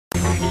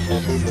What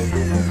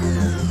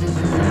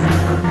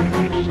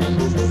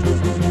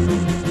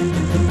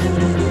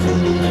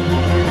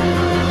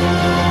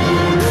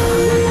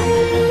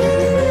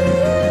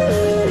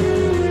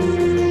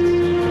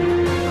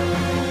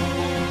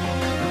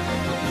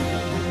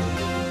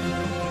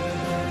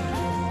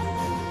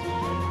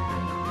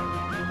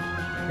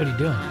are you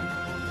doing?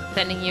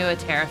 Sending you a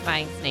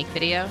terrifying snake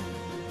video.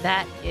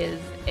 That is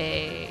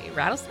a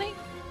rattlesnake?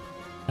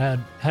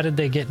 How did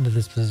they get into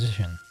this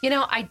position?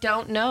 I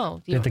don't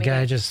know. Did the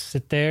guy just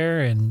sit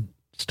there and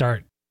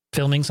start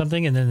filming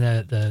something and then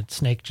the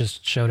snake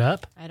just showed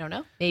up? I don't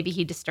know. Maybe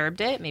he disturbed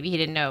it. Maybe he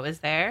didn't know it was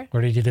there. Or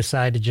did he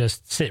decide to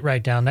just sit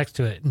right down next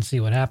to it and see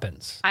what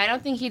happens? I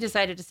don't think he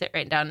decided to sit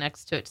right down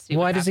next to it to see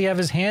Why does he have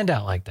his hand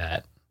out like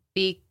that?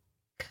 Because...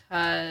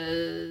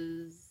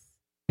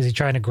 Is he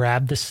trying to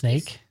grab the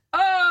snake?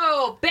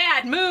 Oh,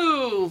 bad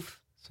move!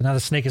 So now the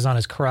snake is on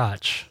his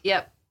crotch.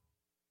 Yep.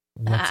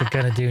 What's it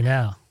going to do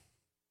now?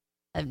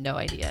 I have no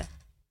idea.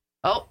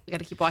 Oh, we got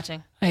to keep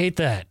watching. I hate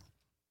that.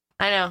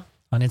 I know.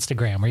 On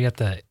Instagram, where you have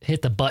to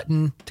hit the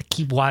button to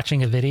keep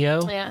watching a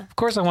video. Yeah. Of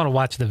course I want to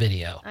watch the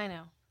video. I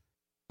know.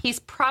 He's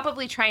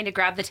probably trying to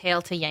grab the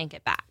tail to yank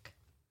it back.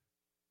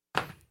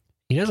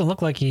 He doesn't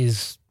look like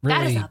he's really...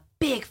 That is a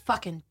big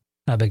fucking...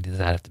 How big does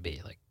that have to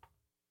be? Like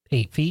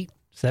 8 feet?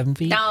 7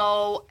 feet?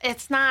 No,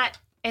 it's not.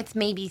 It's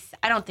maybe...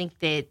 I don't think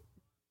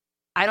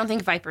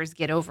vipers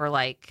get over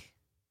like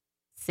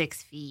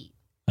 6 feet.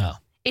 Oh.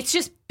 It's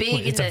just big.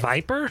 Wait, it's a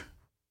viper?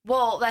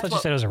 Well, I thought you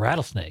said it was a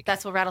rattlesnake.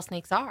 That's what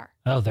rattlesnakes are.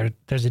 Oh,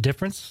 there's a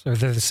difference? Or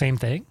they're the same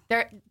thing?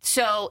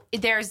 So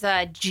there's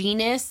a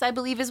genus, I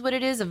believe is what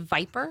it is, a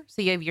viper.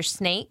 So you have your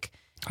snake.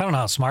 I don't know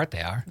how smart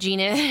they are.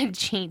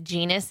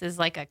 Genus is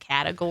like a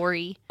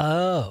category.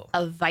 Oh.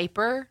 A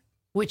viper,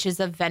 which is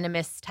a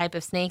venomous type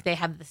of snake. They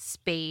have the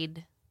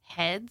spade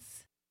heads.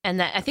 And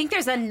I think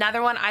there's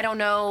another one. I don't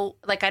know.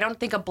 Like, I don't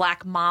think a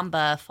black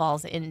mamba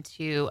falls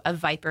into a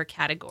viper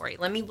category.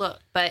 Let me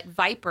look. But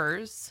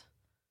vipers,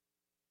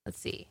 let's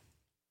see.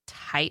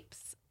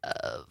 Types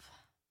of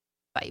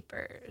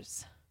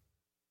vipers.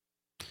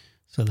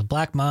 So the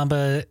black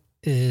mamba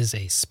is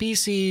a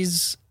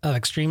species of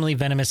extremely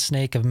venomous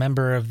snake, a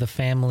member of the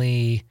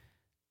family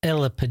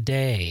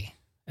Elapidae,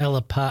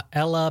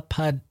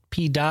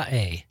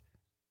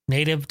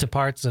 native to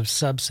parts of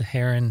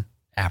sub-Saharan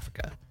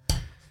Africa.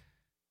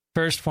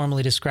 First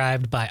formally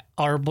described by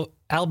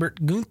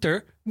Albert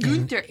Gunther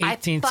in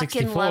 1864. I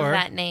fucking love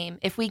that name.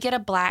 If we get a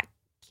black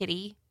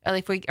kitty,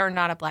 or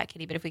not a black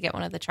kitty, but if we get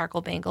one of the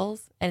charcoal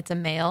Bengals and it's a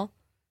male,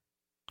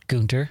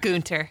 Gunther.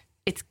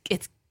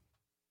 It's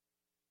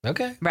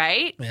okay,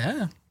 right?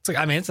 Yeah, it's a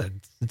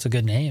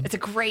good name. It's a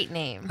great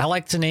name. I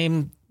like to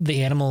name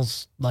the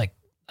animals like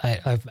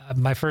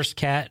my first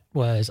cat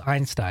was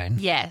Einstein.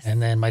 Yes, and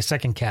then my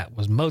second cat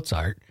was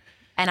Mozart.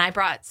 And I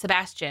brought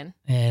Sebastian.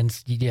 And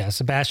yeah,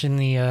 Sebastian,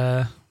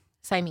 the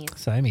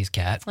Siamese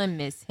cat. I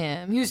miss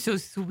him. He was so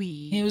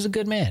sweet. He was a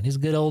good man. He's a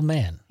good old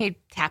man. He'd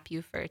tap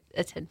you for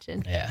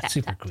attention. Yeah, tap,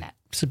 super tap, cute. Tap.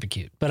 Super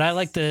cute. But I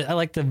like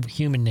the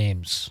human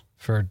names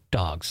for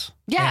dogs.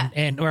 Yeah.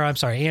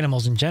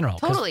 Animals in general.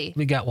 Totally.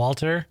 We got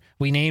Walter.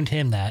 We named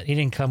him that. He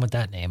didn't come with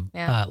that name.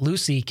 Yeah.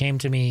 Lucy came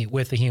to me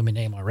with a human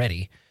name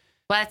already.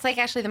 Well, it's like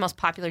actually the most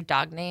popular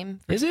dog name.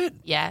 Is it?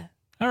 Yeah.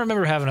 I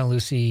remember having a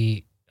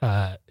Lucy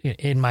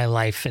in my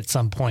life at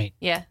some point.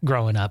 Yeah.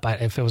 Growing up,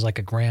 if it was like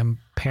a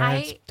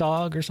grandparent's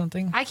dog or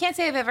something. I can't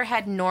say I've ever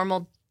had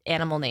normal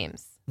animal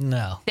names.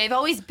 No. They've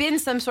always been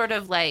some sort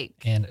of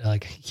like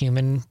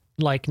human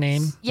like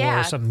name. Yeah.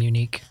 Or something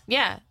unique.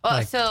 Yeah.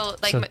 Well, so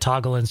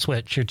Toggle and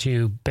Switch are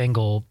two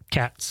Bengal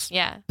cats.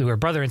 Yeah. Who are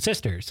brother and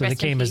sister. So Rest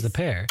they came as the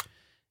pair.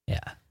 Yeah.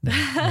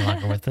 They're no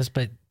longer with us.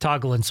 But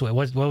Toggle and Switch.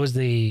 What was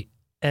the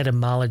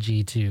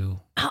etymology to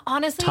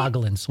honestly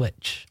Toggle and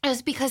Switch? It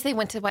was because they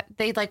went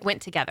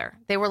together.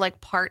 They were like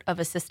part of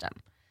a system.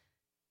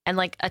 And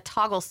like a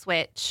toggle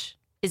switch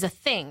is a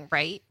thing,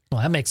 right?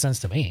 Well, that makes sense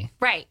to me.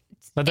 Right.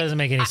 But that doesn't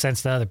make any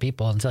sense to other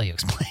people until you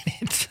explain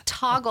it.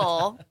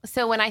 Toggle.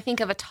 So when I think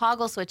of a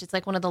toggle switch, it's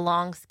like one of the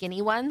long,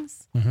 skinny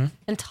ones. Mm-hmm.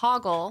 And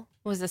Toggle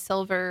was a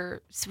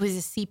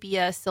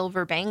sepia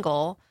silver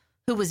Bengal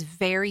who was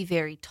very,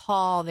 very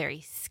tall,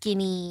 very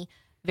skinny,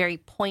 very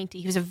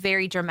pointy. He was a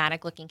very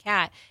dramatic looking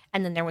cat.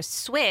 And then there was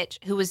Switch,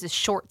 who was this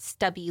short,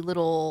 stubby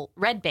little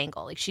red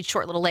Bengal. Like she had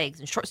short little legs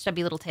and short,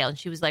 stubby little tail. And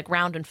she was like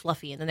round and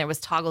fluffy. And then there was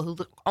Toggle, who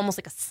looked almost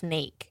like a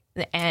snake.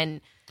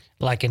 And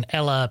like an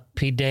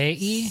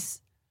Elapidae?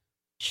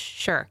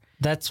 Sure.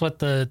 That's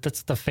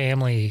the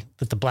family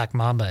that the black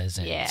mamba is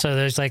in. Yeah. So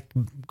there's like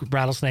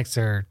rattlesnakes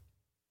are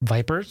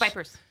vipers?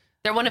 Vipers.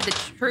 They're one of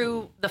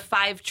the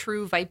 5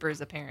 true vipers,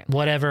 apparently.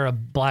 Whatever a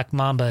black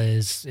mamba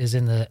is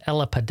in the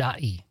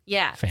Elapidae.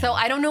 Yeah. family. So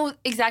I don't know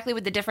exactly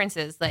what the difference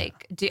is.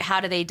 Like,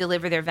 how do they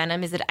deliver their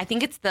venom? I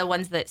think it's the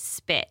ones that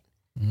spit.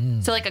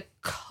 Mm. So like a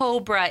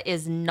cobra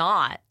is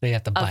not They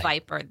have to bite. a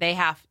viper.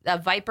 A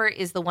viper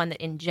is the one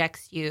that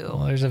injects you.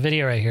 Well, there's a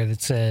video right here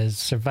that says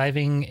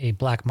surviving a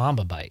black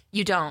mamba bite.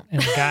 You don't.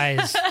 And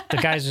the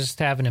guys just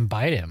having him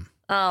bite him.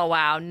 Oh,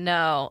 wow.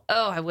 No.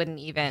 Oh, I wouldn't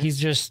even. He's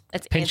just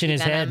It's pinching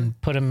his head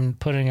anti-venom. and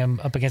putting him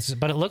up against it.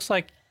 But it looks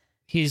like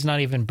he's not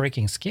even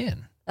breaking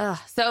skin. Ugh.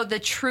 So the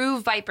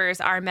true vipers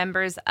are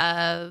members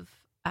of,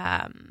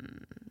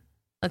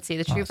 let's see,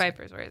 the true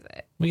vipers. Where is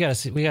it? We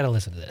gotta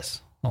listen to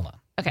this. Hold on.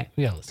 Okay.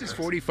 We gotta listen. This is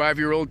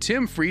 45-year-old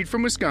Tim Freed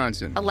from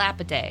Wisconsin.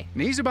 Elapidae.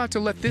 And he's about to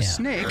let this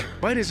snake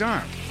bite his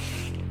arm.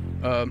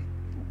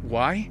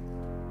 Why?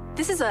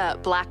 This is a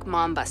black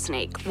mamba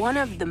snake, one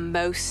of the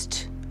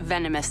most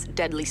venomous,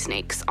 deadly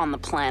snakes on the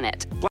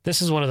planet.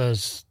 This is one of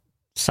those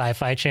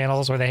sci-fi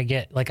channels where they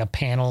get like a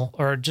panel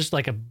or just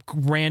like a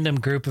random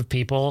group of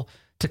people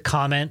to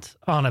comment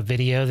on a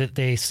video that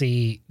they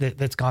see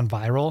that's gone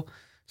viral.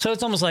 So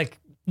it's almost like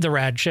the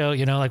Rad Show,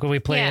 you know, like when we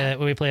play a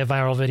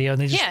viral video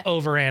and they just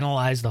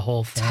overanalyze the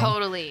whole thing.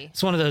 Totally.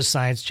 It's one of those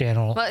Science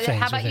Channel But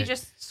things. how about you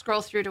just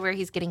scroll through to where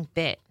he's getting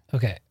bit?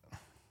 Okay.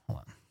 Hold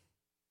on.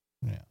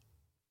 Yeah.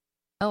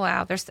 Oh,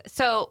 wow.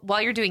 So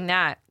while you're doing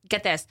that,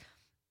 get this.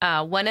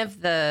 One of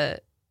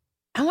the,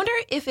 I wonder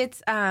if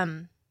it's,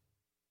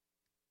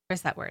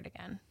 where's that word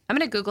again? I'm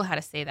going to Google how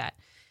to say that.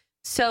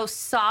 So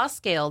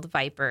saw-scaled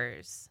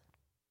vipers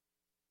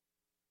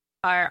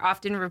are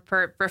often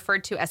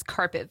referred to as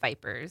carpet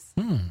vipers.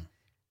 They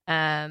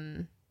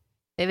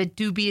have a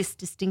dubious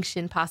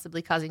distinction,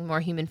 possibly causing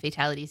more human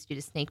fatalities due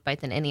to snake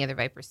bite than any other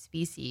viper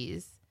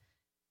species.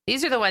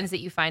 These are the ones that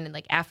you find in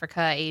like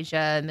Africa,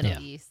 Asia,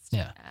 Middle East.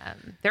 Yeah.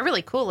 They're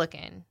really cool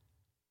looking.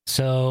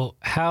 So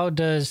how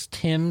does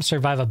Tim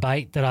survive a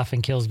bite that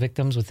often kills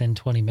victims within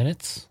 20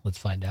 minutes? Let's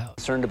find out.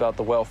 Concerned about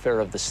the welfare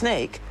of the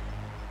snake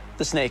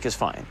is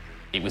fine.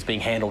 It was being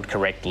handled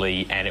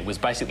correctly, and it was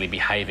basically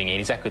behaving in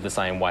exactly the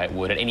same way it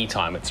would at any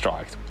time it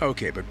strikes.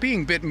 Okay, but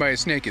being bitten by a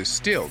snake is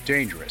still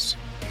dangerous.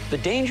 The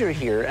danger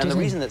here, and the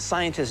reason that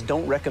scientists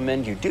don't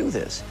recommend you do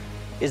this,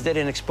 is that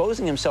in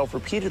exposing himself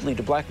repeatedly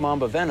to black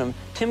mamba venom,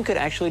 Tim could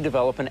actually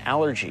develop an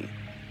allergy.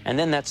 And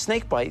then that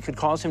snake bite could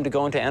cause him to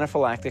go into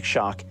anaphylactic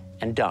shock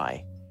and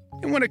die.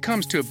 And when it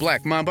comes to a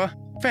black mamba,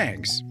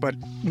 fangs, but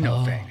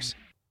no fangs.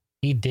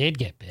 He did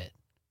get bit.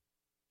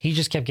 He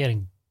just kept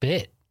getting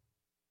bit.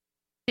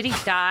 Did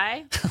he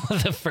die?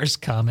 The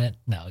first comment,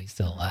 no, he's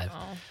still alive.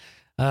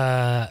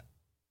 Oh.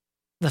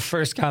 The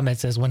first comment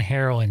says, when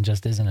heroin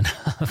just isn't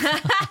enough.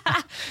 All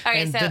right,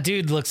 And so the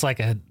dude looks like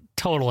a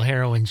total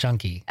heroin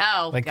junkie.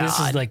 God. This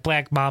is like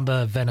black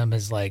mamba venom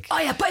is like, Oh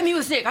yeah, bite me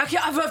with snake.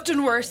 I've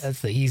done worse.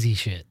 that's the easy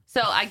shit.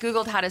 So I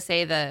Googled how to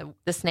say the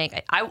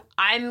snake.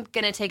 I'm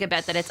going to take a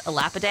bet that it's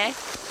Elapidae.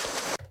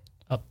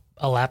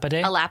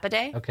 Elapidae?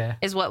 Elapidae Okay.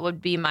 is what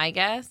would be my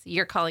guess.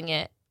 You're calling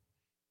it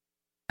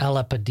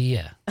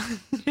Elapidae.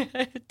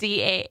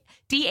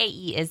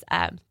 DAE is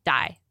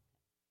die.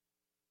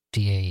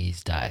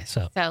 DAEs die.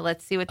 So So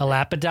let's see what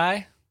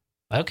Elapidae?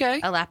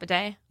 Okay.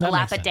 Elapidae. That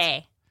makes sense.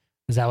 Elapidae.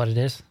 Is that what it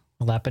is?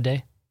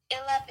 Elapidae?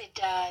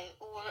 Elapidae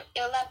or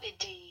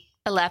Elapide.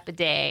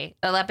 Elapidae.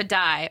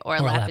 Elapidae or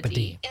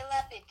Elapide.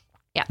 Elapid.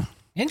 Yeah.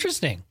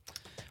 Interesting.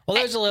 Well,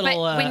 there's a But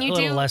little, when you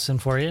little do- lesson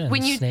for you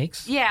in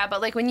snakes. Yeah,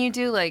 but like when you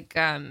do like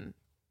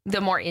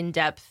the more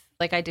in-depth,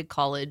 like I did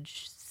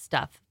college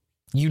stuff.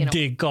 You know.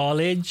 did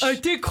college?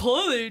 did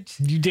college.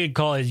 You did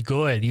college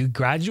good. You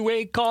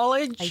graduate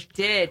college? I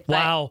did. But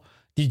Wow.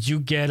 Did you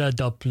get a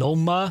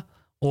diploma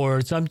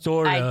or some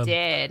sort I of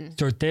did.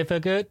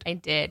 certificate? I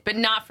did, but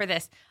not for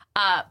this.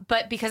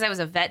 But because I was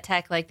a vet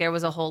tech, like there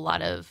was a whole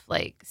lot of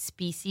like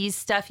species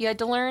stuff you had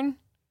to learn.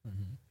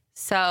 Mm-hmm.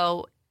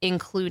 So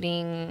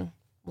including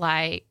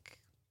like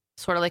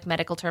sort of like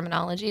medical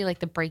terminology, like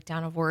the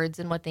breakdown of words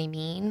and what they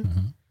mean.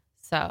 Mm-hmm.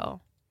 So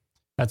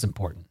That's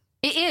important.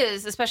 it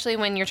is, especially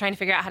when you're trying to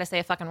figure out how to say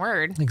a fucking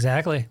word.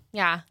 Exactly.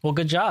 Yeah, Well,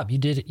 good job. You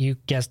did it. You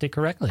guessed it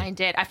correctly. I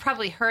did. I've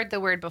probably heard the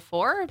word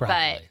before, Probably.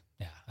 but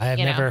Yeah. I have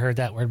you never know. heard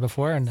that word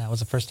before, and that was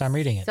the first time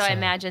reading it. so I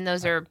imagine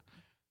those are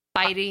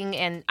biting,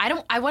 and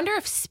I wonder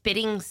if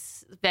spitting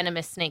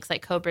venomous snakes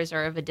like cobras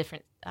are of a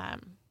different.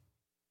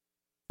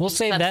 We'll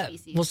save that.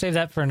 subspecies. We'll save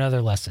that for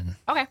another lesson.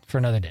 Okay. For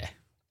another day,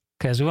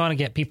 because we want to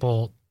get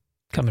people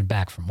coming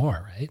back for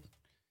more, right?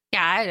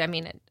 Yeah, I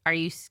mean, are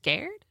you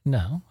scared?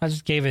 No, I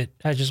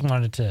just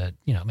wanted to,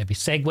 maybe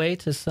segue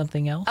to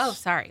something else. Oh,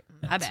 sorry.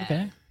 My That's bad.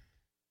 okay.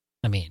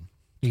 I mean,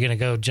 you're gonna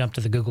go jump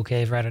to the Google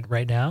cave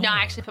right now? No, I or-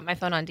 actually put my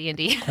phone on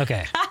D&D.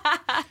 Okay.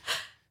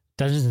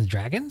 Dungeons and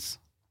Dragons.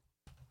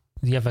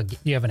 Do you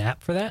have an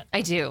app for that?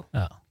 I do.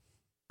 Oh,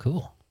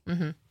 cool.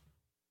 Mm-hmm.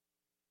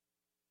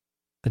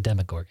 The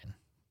Demogorgon.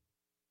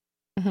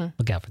 Mhm.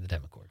 Look out for the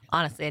Demogorgon.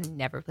 Honestly, I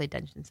never played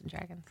Dungeons and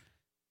Dragons.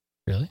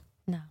 Really?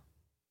 No.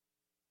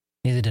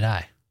 Neither did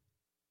I.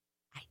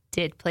 I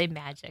did play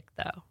Magic,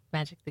 though.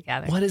 Magic the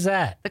Gathering. What is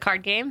that? The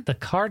card game? The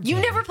card You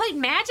game. never played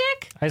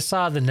Magic? I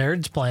saw the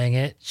nerds playing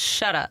it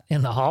Shut up.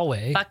 in the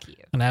hallway. Fuck you.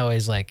 And I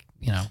always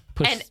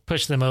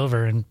push them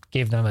over and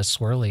gave them a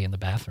swirly in the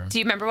bathroom. Do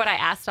you remember what I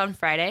asked on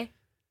Friday?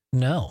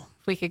 No.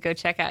 If we could go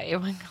check out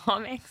A1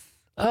 Comics?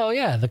 Oh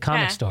yeah, the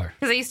comic Yeah. store.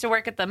 Because I used to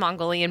work at the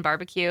Mongolian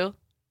barbecue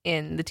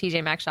in the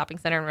TJ Maxx shopping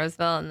center in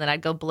Roseville, and then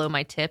I'd go blow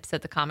my tips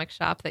at the comic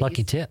shop.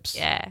 Lucky tips.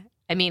 Yeah.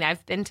 I mean,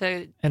 I've been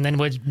to And then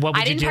what I would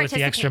you didn't do with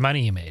the extra participate.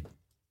 money you made?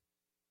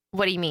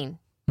 What do you mean?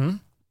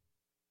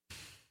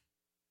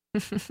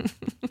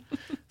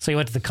 So you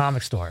went to the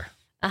comic store.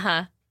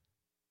 Uh-huh.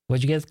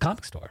 What'd you get at the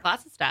comic store?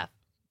 Lots of stuff.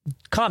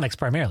 Comics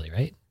primarily,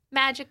 right?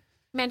 Magic.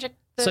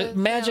 So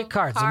magic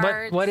cards.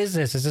 And what is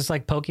this? Is this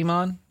like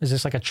Pokemon? Is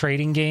this like a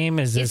trading game?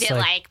 Is Is this it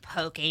like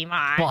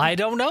Pokemon? Well, I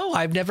don't know.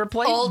 I've never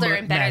played older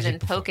and better Magic than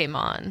before.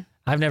 Pokemon.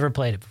 I've never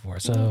played it before.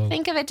 So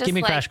Think of it just give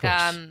me like crash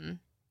course.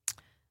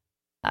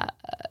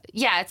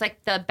 yeah, it's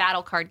like the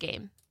battle card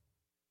game.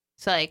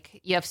 So like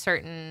you have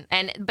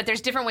but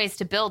there's different ways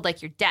to build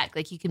like your deck.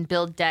 Like you can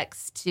build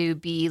decks to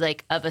be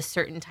like of a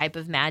certain type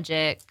of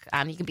magic.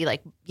 You could be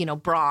like,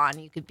 Brawn.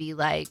 You could be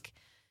like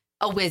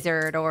a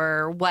wizard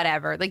or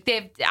whatever. Like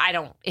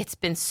it's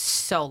been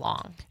so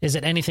long. Is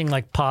it anything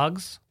like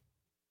Pogs?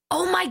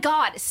 Oh my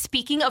God.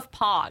 Speaking of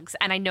Pogs,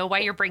 and I know why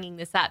you're bringing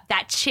this up,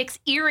 that chick's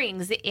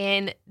earrings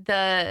in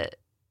did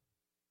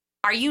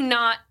you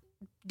not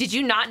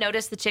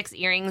notice the chick's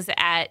earrings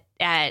at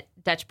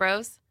Dutch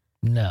Bros?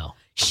 No.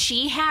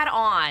 She had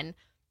on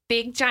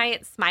big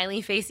giant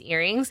smiley face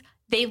earrings.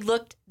 They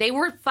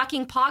were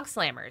fucking Pog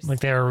slammers. Like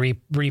they were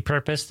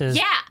repurposed as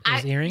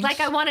earrings?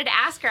 I wanted to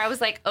ask her, I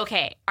was like,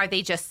 okay, are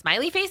they just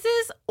smiley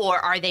faces or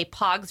are they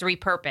Pogs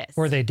repurposed?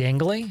 Were they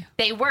dangly?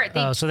 They were.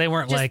 So they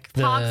weren't just like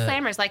the Pog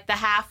slammers, like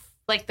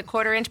the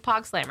quarter-inch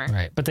Pog slammer.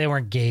 Right, but they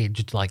weren't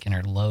gauged like in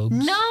her lobes?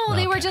 No,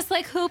 they were just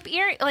like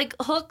like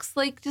hooks,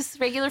 like just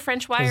regular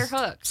French wire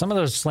hooks. Some of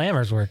those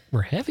slammers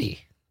were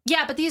heavy.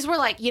 Yeah, but these were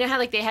like, how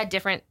like they had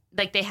different,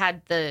 like they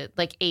had the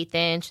like 1/8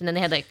 inch and then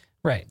they had like,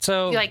 right.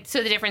 So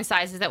the different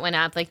sizes that went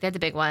up, like they had the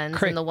big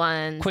ones and the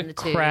ones and the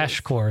twos. Quick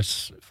crash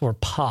course for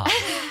Pog.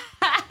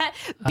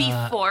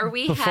 Before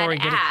we had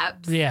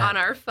apps on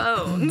our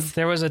phones.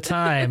 There was a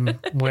time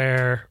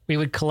where we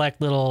would collect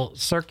little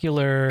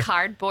circular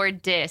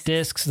cardboard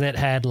discs that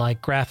had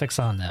like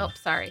graphics on them. Oh,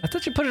 sorry. I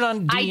thought you put it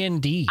on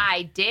D&D.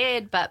 I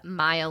did, but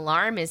my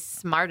alarm is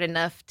smart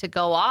enough to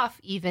go off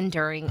even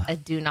during a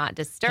do not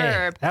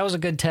disturb. Hey, that was a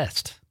good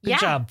test. Good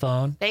job,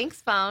 phone.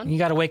 Thanks, phone. You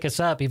got to wake us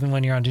up even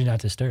when you're on do not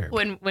disturb.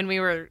 When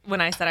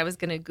I said I was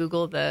going to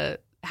Google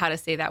how to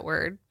say that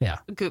word. Yeah.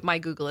 My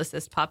Google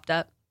Assist popped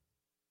up.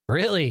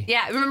 Really?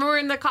 Yeah. Remember we're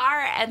in the car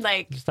and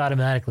like just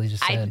automatically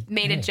just said, I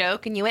made a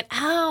joke and you went,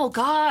 "Oh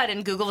God,"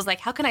 and Google was like,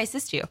 "How can I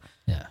assist you?"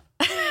 Yeah.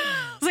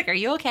 I was like, "Are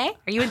you okay?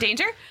 Are you in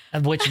danger?"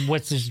 And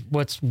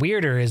what's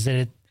weirder is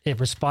that it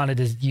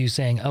responded as you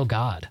saying, "Oh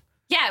God."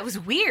 Yeah, it was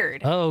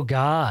weird. Oh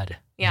God.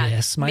 Yeah.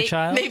 Yes, my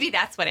child. Maybe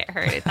that's what it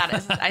heard. It thought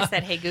I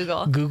said, "Hey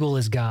Google." Google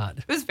is God.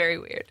 It was very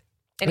weird.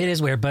 It is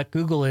weird, but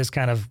Google is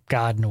kind of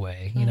God in a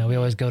way. We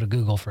always go to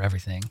Google for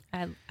everything.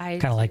 I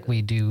kind of like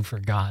we do for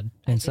God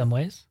in some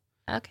ways.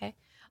 Okay.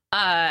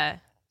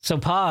 So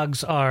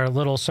Pogs are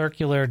little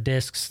circular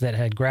discs that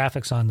had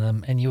graphics on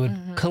them, and you would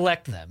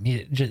collect them.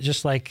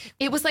 Just like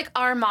it was like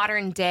our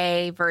modern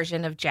day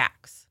version of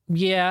Jacks.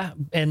 Yeah,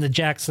 and the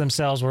Jacks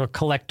themselves were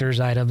collector's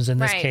items. In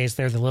this case,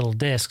 they're the little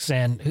discs,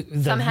 and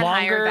the some had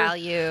longer,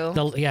 higher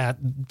value.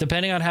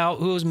 Depending on how it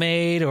was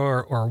made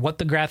or what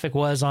the graphic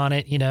was on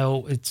it,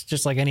 it's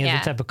just like any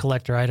other type of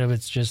collector item.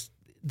 It's just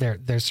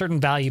there's certain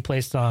value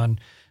placed on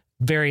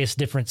various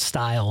different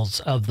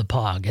styles of the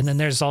Pog. And then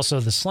there's also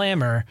the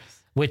slammer,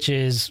 which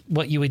is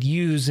what you would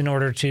use in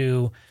order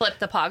to flip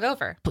the Pog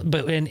over.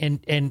 But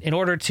in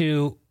order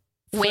to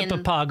flip a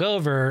Pog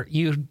over,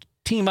 you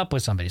team up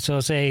with somebody. So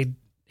say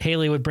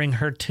Haley would bring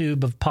her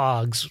tube of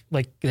Pogs,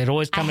 like they'd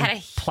always come in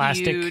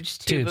plastic huge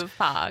tube tubes. Of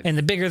Pogs. And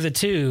the bigger the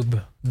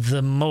tube,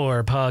 the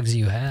more Pogs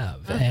you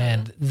have,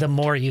 and the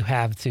more you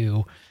have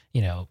to,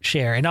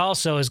 share. And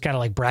also is kind of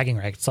like bragging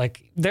rights. It's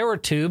like there were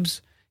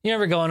tubes. You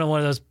ever go into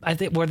one of those? I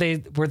think were they?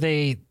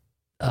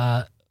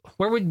 Where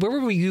would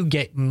you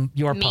get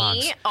your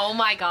Pogs? Oh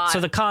my God!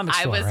 So the comic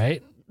store,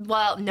 right?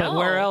 Well, no. But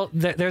where else?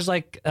 There's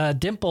like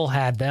Dimple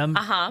had them,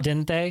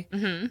 didn't they?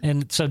 Mm-hmm.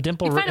 And so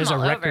Dimple is a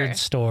record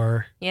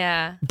store.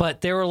 Yeah. But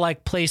there were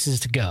like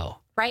places to go.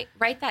 Write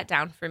that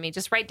down for me.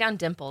 Just write down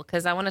Dimple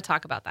because I want to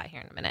talk about that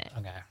here in a minute.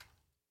 Okay.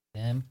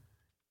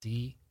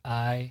 M-D-I-M-P-L-E.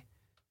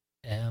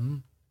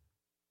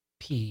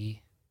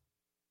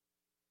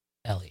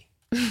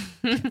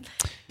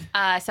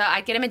 So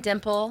I'd get him at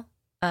Dimple.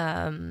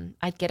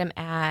 I'd get him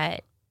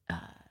at.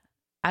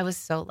 I was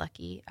so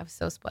lucky. I was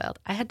so spoiled.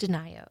 I had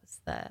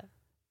Denio's, the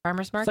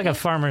farmer's market. It's like a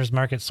farmer's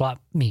market swap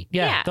meet.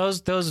 Yeah.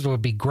 Those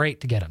would be great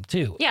to get them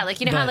too. Yeah, like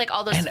how like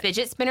all those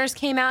fidget spinners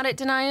came out at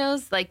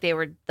Denio's. Like they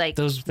were like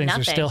those things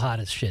are still hot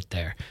as shit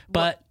there.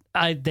 But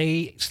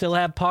they still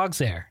have Pogs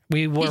there.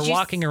 We were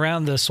walking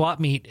around the swap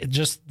meet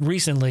just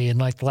recently in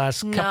like the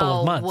last couple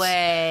of months. No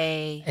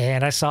way.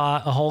 And I saw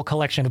a whole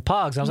collection of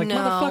Pogs. I was like,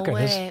 motherfucker,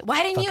 there's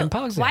why didn't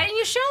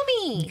you show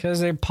me? Because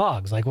they're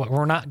Pogs. Like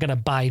we're not going to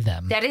buy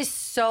them. That is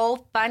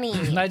so funny.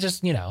 And I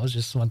just, it was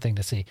just one thing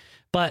to see.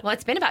 But well,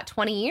 it's been about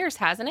 20 years,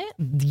 hasn't it?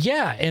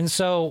 Yeah. And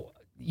so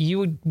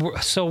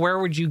where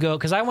would you go?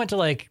 Because I went to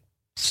like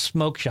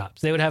smoke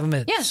shops. They would have them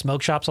at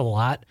smoke shops a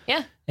lot.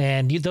 Yeah.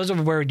 And those are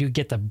where you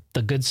get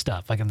the good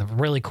stuff, like in the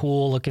really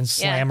cool looking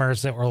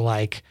slammers that were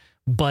like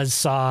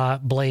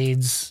buzzsaw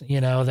blades,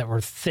 that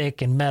were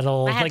thick and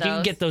metal. I had Like you can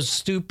those. get those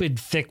stupid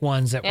thick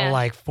ones that Yeah. were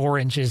like 4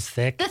 inches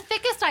thick. The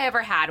thickest I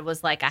ever had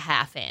was like a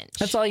half inch.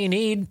 That's all you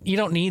need. You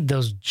don't need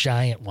those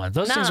giant ones.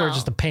 Those things No. are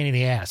just a pain in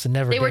the ass and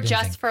never They did were anything.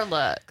 just for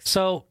looks.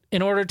 So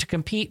in order to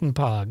compete in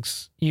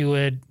Pogs, you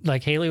would,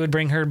 like Haley would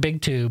bring her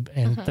big tube,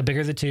 and the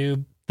bigger the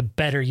tube, the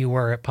better you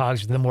were at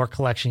Pogs, the more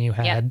collection you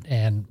had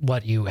and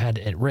what you had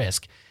at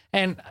risk.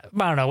 And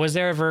I don't know, was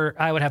there ever,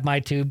 I would have my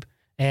tube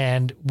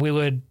and we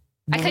would.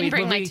 I couldn't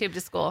bring my we- tube to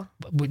school.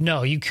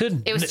 No, you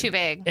couldn't. It was too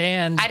big.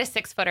 And I had a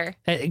 6-footer.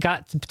 it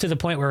got to the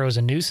point where it was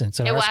a nuisance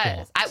at It our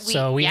was.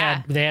 school.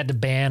 Yeah. they had to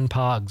ban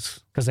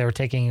Pogs because they were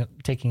taking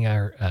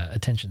our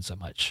attention so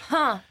much.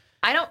 Huh.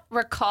 I don't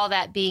recall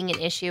that being an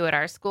issue at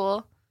our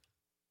school.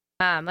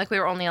 Like we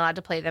were only allowed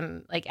to play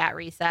them like at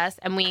recess,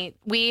 and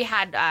we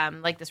had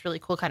like this really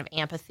cool kind of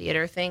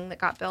amphitheater thing that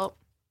got built.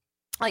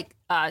 Like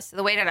so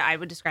the way that I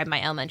would describe my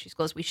elementary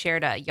school is we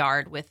shared a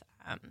yard with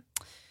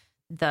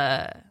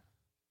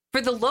for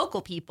the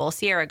local people,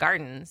 Sierra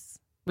Gardens,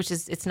 which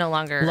is it's no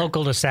longer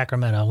Local to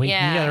Sacramento. You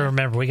got to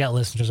remember, we got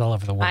listeners all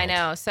over the world. I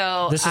know.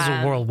 So This is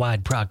a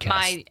worldwide broadcast.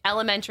 My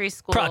elementary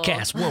school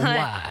Broadcast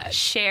worldwide.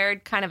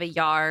 shared kind of a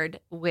yard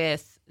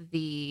with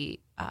the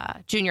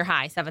junior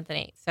high, 7th and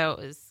 8th. So it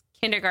was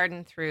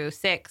kindergarten through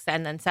 6th,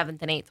 and then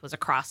 7th and 8th was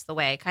across the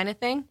way kind of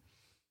thing.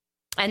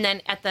 And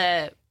then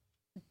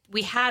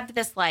we had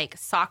this like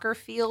soccer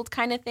field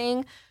kind of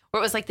thing where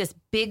it was like this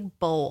big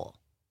bowl.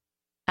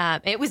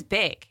 It was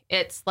big.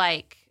 It's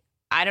like,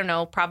 I don't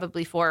know,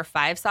 probably 4 or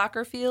 5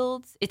 soccer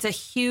fields. It's a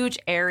huge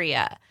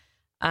area.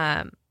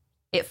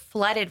 It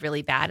flooded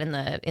really bad in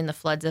the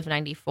floods of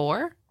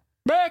 94.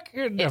 Back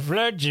in the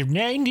floods of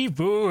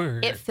 94.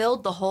 It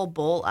filled the whole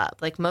bowl up.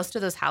 Like most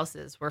of those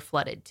houses were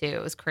flooded too.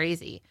 It was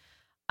crazy.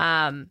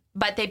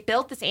 But they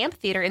built this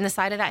amphitheater in the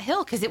side of that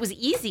hill because it was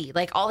easy.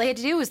 Like all they had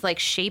to do was like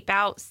shape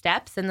out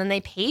steps and then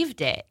they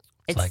paved it.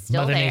 It's like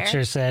still Mother there.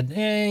 Nature said,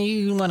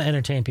 you want to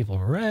entertain people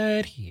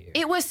right here.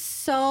 It was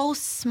so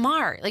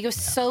smart. Like it was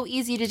so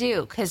easy to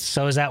do because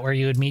So is that where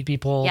you would meet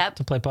people Yep.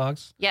 to play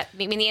Pogs?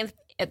 meet me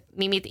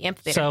at the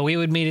amphitheater. So we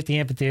would meet at the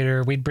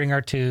amphitheater. We'd bring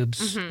our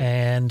tubes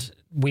and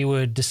we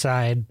would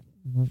decide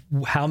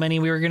how many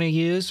we were going to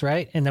use,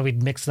 right? And then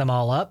we'd mix them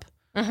all up,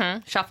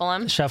 Shuffle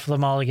them. shuffle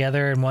them all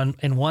together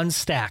in one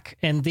stack.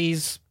 And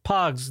these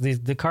Pogs,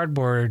 the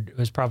cardboard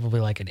was probably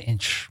like an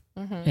inch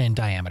in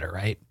diameter,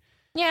 right?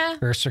 Yeah.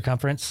 Or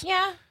circumference.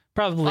 Yeah.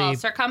 Probably Well,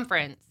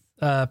 circumference.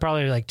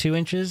 probably like 2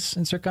 inches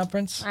in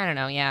circumference. I don't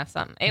know. Yeah,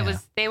 something. It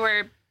was. They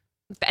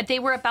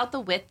were about the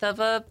width of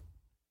a.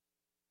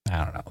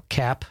 I don't know,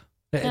 cap.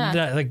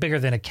 Yeah. Like bigger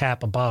than a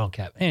bottle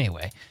cap.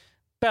 Anyway,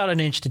 about 1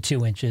 inch to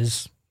 2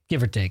 inches,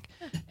 give or take.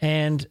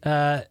 And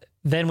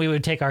then we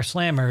would take our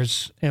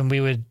slammers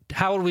and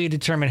how would we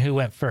determine who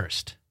went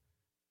first?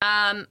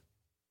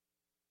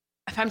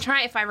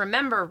 If I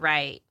remember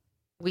right,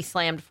 we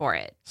slammed for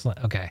it.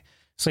 Okay.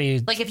 So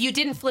you, Like if you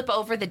didn't flip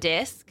over the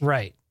disc,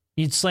 right.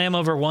 You'd slam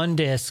over one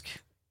disc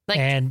like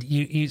and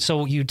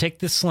you take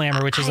the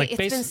slammer, which is like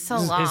it's been so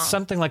long. it's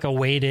something like a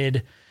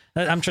weighted.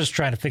 I'm just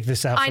trying to figure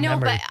this out. I from know,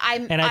 memory.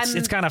 but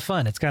it's kind of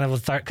fun. It's kind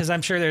of because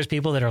I'm sure there's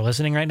people that are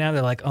listening right now.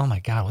 They're like, "Oh my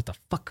god, what the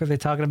fuck are they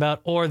talking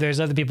about?" Or there's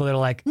other people that are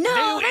like, No,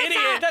 "You that's idiot!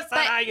 not- That's not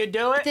but how you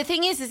do it." the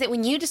thing is that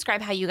when you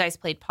describe how you guys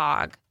played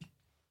Pog,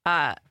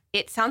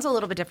 it sounds a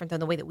little bit different than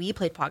the way that we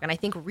played Pog, and I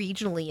think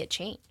regionally it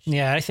changed.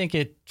 Yeah, I think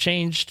it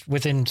changed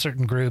within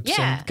certain groups.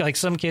 Yeah. And like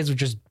some kids would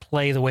just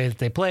play the way that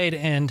they played.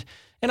 And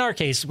in our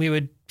case, we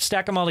would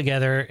stack them all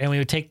together and we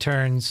would take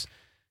turns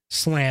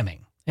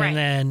slamming. And Right.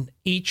 then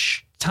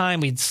each time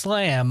we'd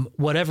slam,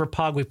 whatever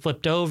Pog we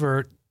flipped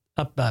over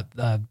up,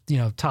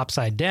 top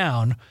side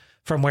down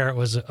from where it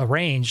was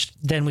arranged,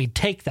 then we'd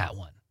take that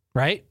one,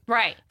 right?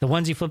 Right. The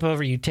ones you flip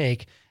over, you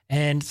take.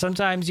 And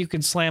sometimes you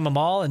could slam them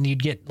all and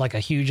you'd get like a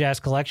huge ass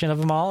collection of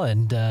them all.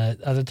 And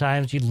other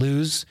times you'd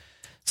lose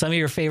some of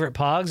your favorite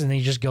Pogs and then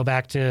you just go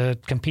back to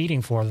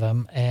competing for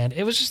them. And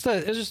it was just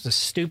a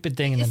stupid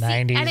thing in the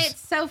 90s. And it's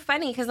so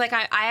funny because like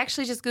I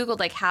actually just Googled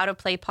like how to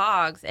play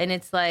Pogs, and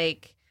it's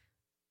like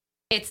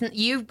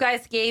you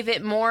guys gave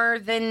it more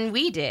than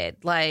we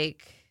did.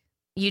 Like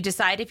you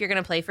decide if you're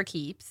going to play for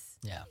keeps.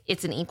 Yeah.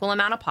 It's an equal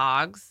amount of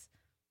Pogs.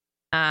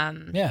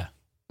 Yeah.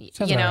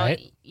 Sounds you know, about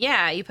right.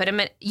 yeah, you put them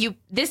in.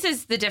 This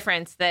is the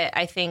difference that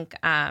I think.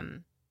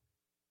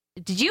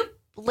 Did you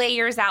lay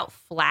yours out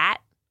flat?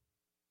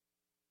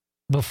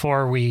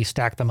 Before we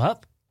stack them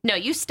up? No,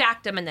 you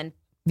stacked them and then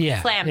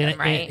Yeah. slammed them,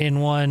 right? In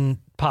one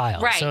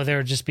pile. Right. So there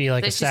would just be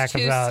like There's a stack just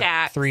of two about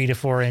stacks. 3 to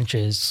 4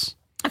 inches.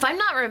 If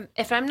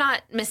I'm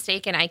not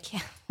mistaken, I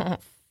can't. Oh,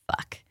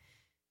 fuck!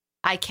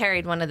 I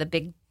carried one of the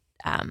big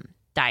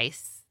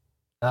dice,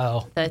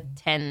 Oh. the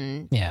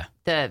 10, Yeah.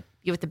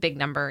 with the big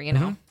number,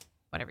 Mm-hmm.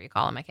 whatever you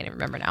call them. I can't even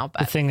remember now, The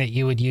but thing that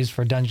you would use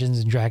for Dungeons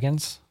and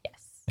Dragons? yes.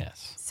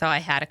 Yes. So I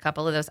had a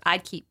couple of those.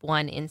 I'd keep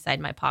one inside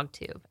my Pog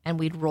tube, and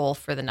we'd roll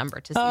for the number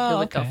to see Oh, who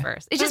would go okay.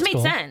 first. It just That's made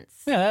cool. sense,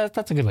 Yeah,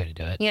 that's a good way to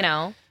do it. you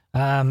know.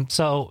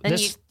 So Then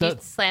you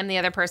slam the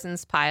other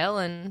person's pile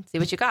and see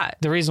what you got.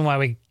 the reason why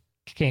we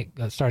can't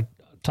start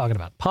talking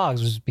about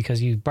Pogs was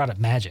because you brought up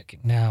Magic.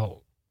 Now,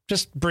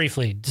 just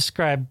briefly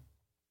describe.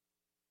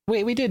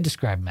 Wait, we did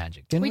describe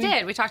Magic, didn't we? We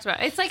did. We talked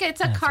about it. It's like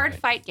it's a card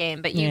fight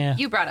game, but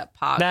you brought up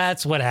Pogs.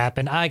 That's what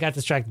happened. I got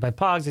distracted by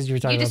Pogs as you were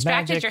talking about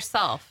Magic. You distracted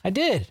yourself. I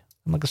did.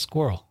 I'm like a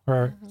squirrel,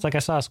 or it's like I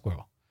saw a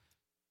squirrel.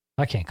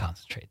 I can't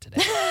concentrate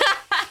today.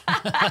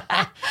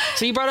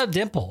 So you brought up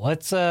Dimple.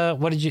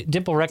 What did you?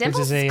 Dimple Records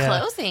Dimple's is a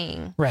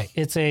closing. Right.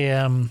 It's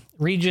a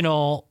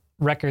regional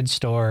record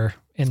store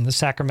in the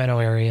Sacramento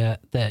area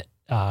that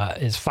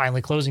is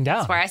finally closing down.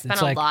 That's where I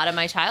spent a lot of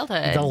my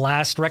childhood. The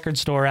last record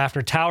store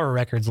after Tower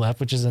Records left,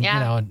 which is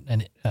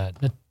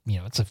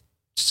it's a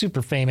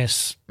super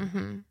famous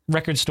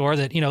record store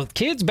that,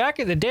 kids back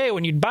in the day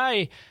when you'd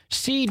buy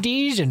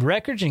CDs and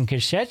records and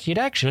cassettes, you'd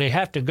actually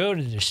have to go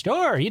to the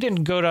store. You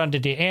didn't go down to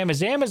the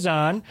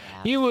Amazon.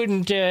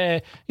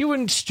 Yeah. You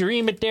wouldn't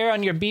stream it there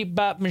on your Beat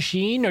Bop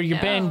machine or your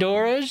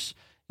Pandoras.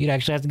 You'd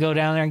actually have to go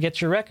down there and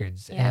get your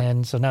records. Yeah.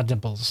 And so now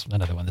Dimple's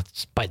another one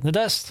that's biting the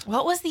dust.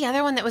 What was the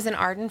other one that was in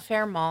Arden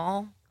Fair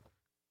Mall?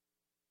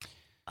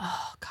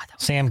 Oh, God.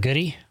 Sam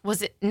Goody?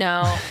 Was it?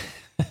 No.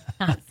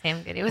 Not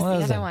Sam Goody. It was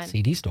the other one.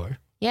 CD store.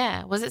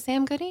 Yeah. Was it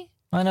Sam Goody?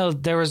 I know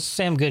there was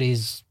Sam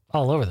Goodies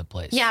all over the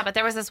place. Yeah, but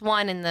there was this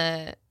one in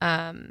the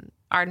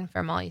Arden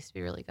Fair Mall. Used to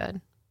be really good.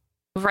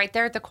 Right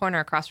there at the corner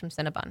across from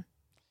Cinnabon.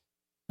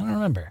 I don't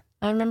remember.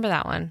 I remember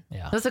that one.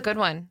 Yeah. It was a good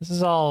one. This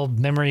is all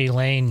memory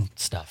lane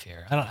stuff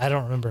here. I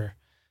don't remember.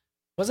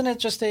 Wasn't it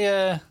just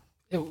it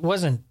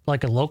wasn't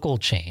like a local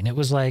chain. It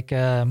was like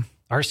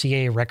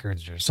RCA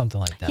Records or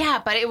something like that.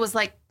 Yeah, but it was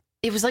like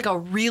a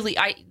really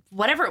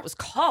whatever it was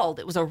called.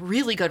 It was a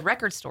really good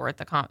record store at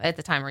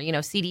the time,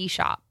 or CD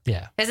shop.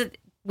 Yeah. Because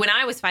when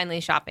I was finally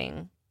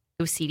shopping,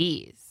 it was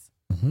CDs.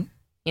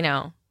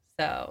 Mm-hmm.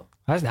 So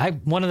I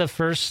one of the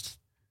first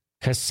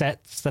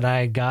cassettes that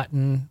I had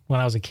gotten when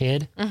I was a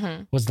kid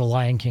was the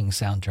Lion King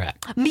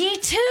soundtrack. Me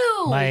too.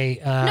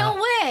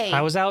 No way.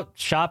 I was out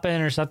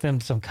shopping or something.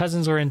 Some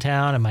cousins were in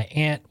town, and my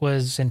aunt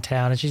was in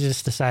town, and she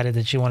just decided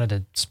that she wanted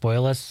to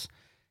spoil us.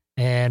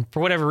 And for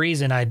whatever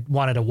reason, I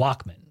wanted a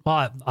Walkman.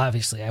 Well,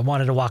 obviously, I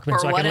wanted a Walkman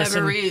so I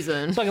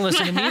can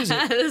listen to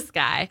music. This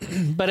guy.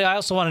 But I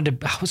also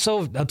wanted to. I was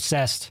so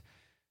obsessed.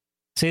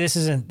 See, this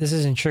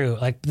isn't true.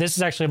 Like, this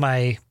is actually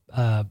my.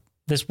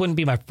 This wouldn't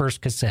be my first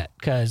cassette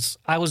because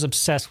I was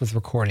obsessed with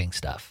recording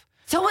stuff.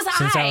 So was I.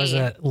 Since I was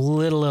a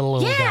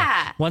little yeah.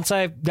 guy. Once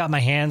I got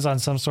my hands on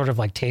some sort of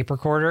like tape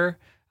recorder,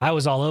 I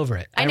was all over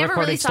it. I never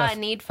really saw a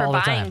need for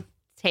buying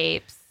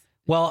tapes.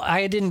 Well,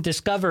 I didn't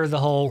discover the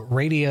whole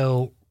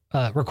radio,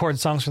 record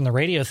songs from the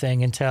radio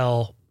thing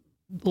until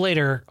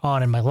later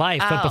on in my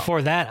life. But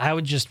before that, I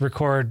would just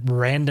record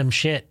random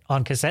shit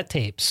on cassette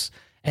tapes.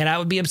 And I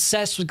would be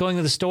obsessed with going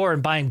to the store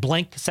and buying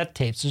blank cassette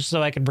tapes just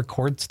so I could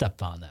record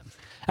stuff on them.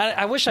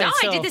 I wish I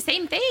did the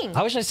same thing.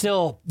 I wish I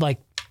still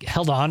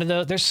held on to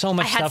those. There's so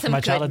much stuff in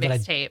my childhood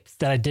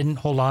that I didn't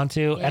hold on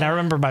to. Yeah. And I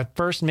remember my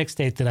first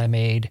mixtape that I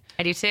made.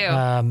 I do too.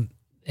 And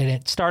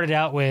it started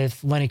out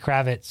with Lenny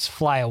Kravitz's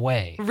Fly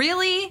Away.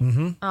 Really?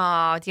 Mm-hmm.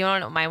 Oh, do you want to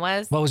know what mine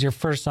was? What was your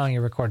first song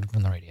you recorded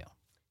from the radio?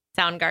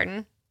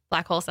 Soundgarden,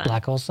 Black Hole Sun.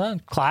 Black Hole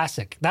Sun,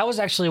 classic. That was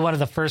actually one of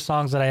the first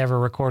songs that I ever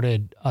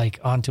recorded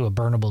onto a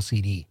burnable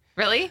CD.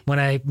 Really? When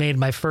I made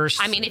my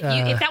first, I mean,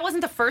 if that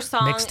wasn't the first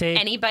song mixtape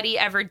anybody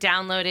ever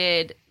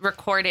downloaded,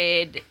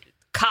 recorded,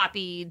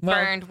 copied,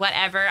 burned,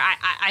 whatever.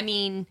 I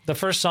mean, the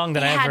first song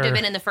that I had to have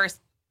been in the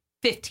first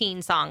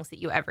 15 songs that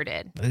you ever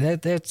did.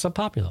 That's a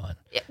popular one.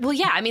 Well,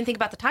 yeah. I mean, think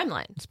about the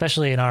timeline,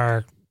 especially in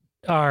our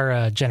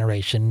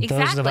generation.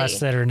 Exactly. Those of us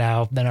that are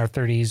now in our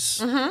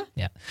 30s. Mm-hmm.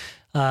 Yeah.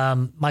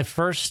 My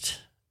first.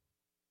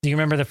 Do you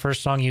remember the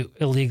first song you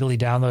illegally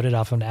downloaded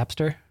off of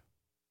Napster?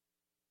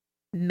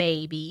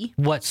 Maybe.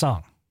 What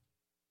song?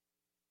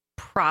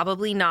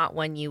 Probably not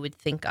one you would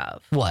think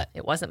of. What?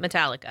 It wasn't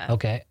Metallica.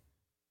 Okay.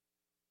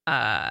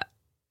 I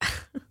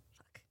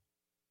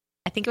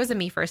think it was a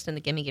Me First and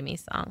the Gimme Gimme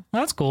song.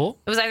 That's cool.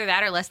 It was either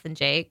that or Less Than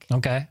Jake.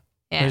 Okay.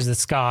 Yeah. There's the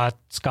ska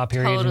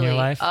period in your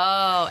life.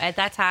 Oh, at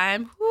that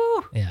time.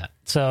 Whew. Yeah.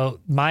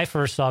 So my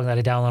first song that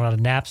I downloaded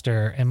on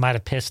Napster and might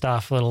have pissed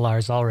off little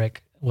Lars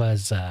Ulrich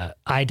was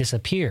I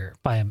Disappear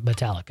by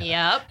Metallica.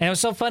 Yep. And it was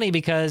so funny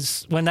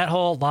because when that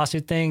whole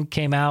lawsuit thing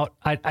came out,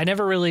 I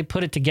never really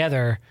put it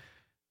together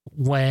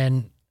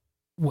when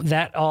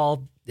that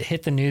all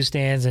hit the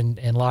newsstands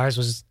and Lars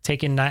was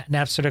taking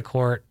Napster to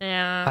court.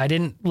 Yeah. I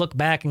didn't look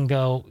back and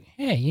go,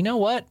 hey, you know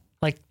what?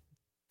 Like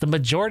the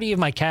majority of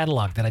my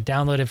catalog that I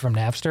downloaded from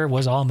Napster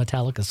was all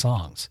Metallica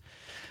songs.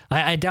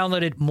 I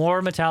downloaded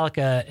more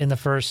Metallica in the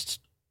first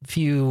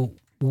few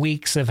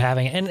weeks of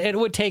having it. And it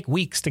would take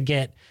weeks to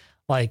get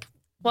the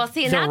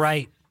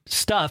right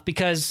stuff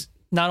because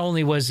not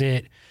only was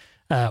it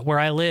where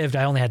I lived,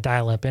 I only had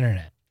dial-up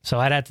internet. So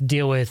I'd have to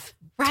deal with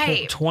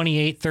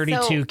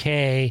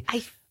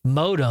 2832K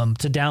modem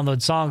to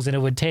download songs, and it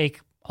would take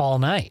all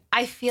night.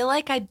 I feel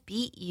like I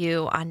beat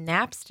you on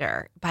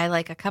Napster by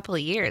like a couple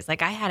of years.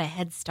 Like I had a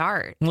head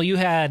start. Well, I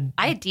had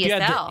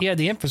DSL. You had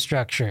the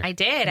infrastructure. I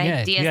did. I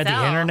had DSL. You had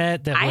the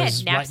internet that I had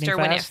was lightning Napster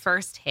when it fast.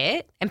 first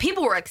hit, and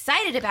people were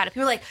excited about it.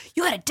 People were like,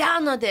 "You got to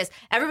download this."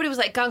 Everybody was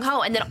like gung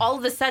ho, and then all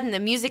of a sudden, the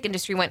music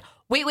industry went,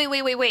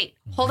 "Wait,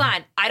 hold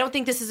on! I don't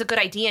think this is a good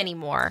idea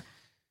anymore."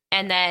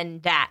 And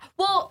then that.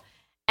 Well,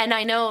 and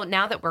I know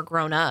now that we're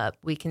grown up,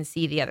 we can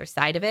see the other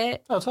side of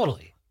it. Oh,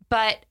 totally.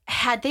 But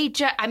had they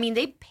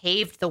they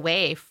paved the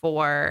way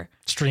for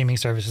Streaming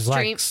services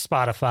like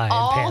Spotify and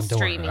all Pandora.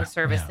 streaming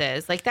services.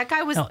 Yeah. Like that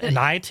guy was And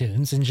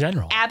iTunes in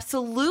general.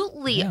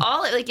 absolutely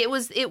all like it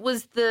was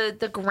the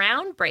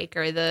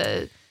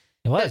groundbreaker.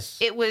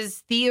 It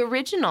was the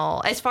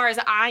original as far as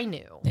I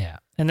knew. Yeah.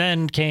 And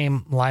then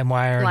came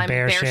LimeWire and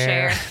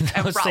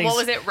BearShare. What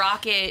was it?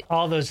 Rocket.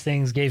 All those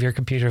things gave your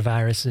computer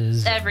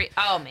viruses.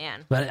 Oh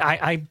man. But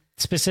I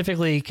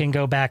specifically can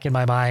go back in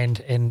my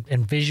mind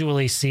and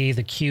visually see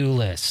the queue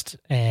list.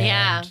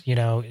 And,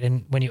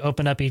 and when you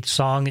open up each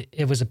song,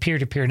 it was a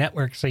peer-to-peer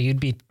network. So you'd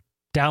be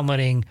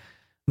downloading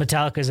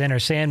Metallica's Enter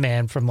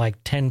Sandman from like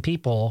 10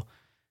 people.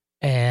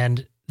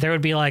 And there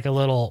would be like a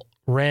little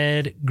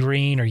red,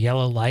 green, or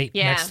yellow light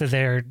next to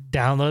their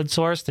download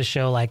source to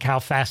show like how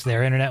fast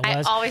their internet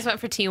was. I always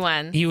went for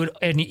T1.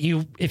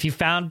 If you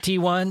found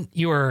T1,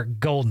 you were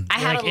golden. I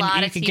had a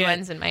lot of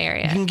T1s in my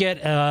area. You can get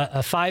a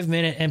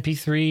 5-minute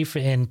MP3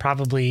 in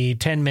probably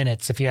 10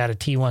 minutes if you had a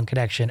T1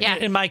 connection. Yeah.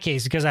 In my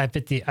case, because I had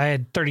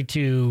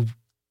 32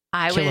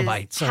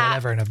 kilobytes or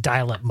whatever in a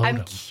dial-up modem.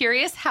 I'm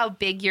curious how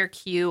big your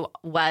queue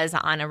was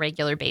on a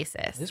regular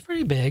basis. It's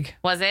pretty big.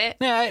 Was it?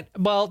 Yeah.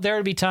 Well, there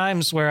would be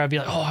times where I'd be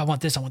like, oh, I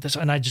want this,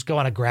 and I'd just go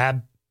on a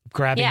grabbing.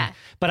 Yeah.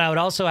 But I would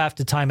also have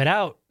to time it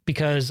out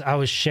because I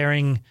was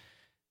sharing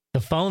the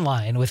phone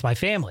line with my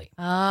family.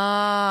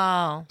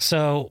 Oh.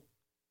 So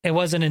it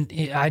wasn't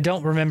I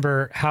don't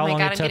remember how long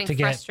it took to get. I'm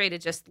getting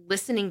frustrated just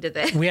listening to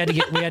this. we had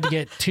to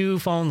get 2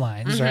 phone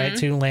lines, right?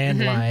 2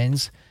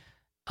 landlines.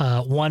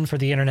 One for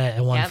the internet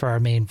and one for our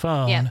main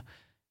phone. Yep.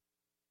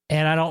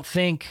 And I don't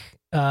think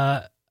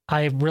I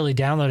really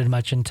downloaded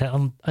much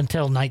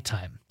until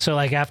nighttime. So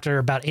like after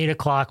about 8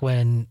 o'clock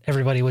when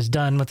everybody was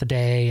done with the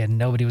day and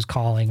nobody was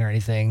calling or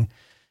anything,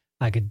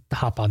 I could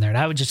hop on there and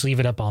I would just leave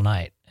it up all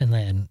night and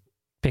then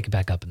pick it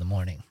back up in the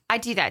morning. I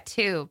do that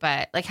too,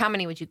 but like how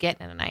many would you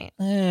get in a night?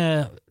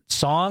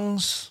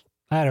 Songs,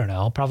 I don't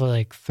know, probably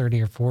like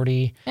 30 or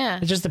 40. Yeah.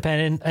 It just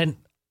depended.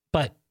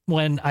 But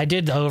when I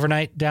did the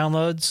overnight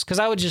downloads, because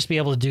I would just be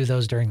able to do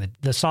those during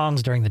the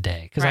songs during the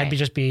day, because I'd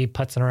just be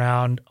putzing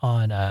around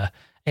on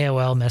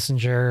AOL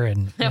Messenger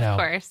and of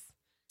course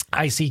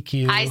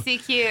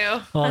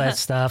ICQ, all that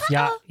stuff.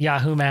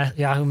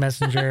 Yahoo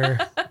Messenger,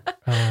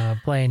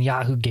 playing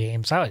Yahoo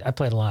games. I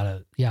played a lot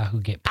of Yahoo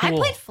games. I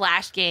played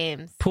Flash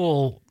games.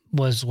 Pool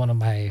was one of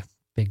my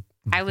big.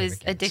 I was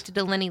addicted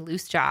to Lenny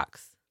Loose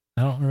Jocks.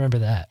 I don't remember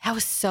that. That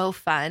was so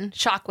fun.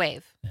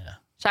 Shockwave. Yeah.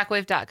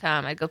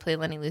 Shockwave.com. I'd go play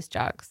Lenny Loose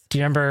Jocks. Do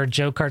you remember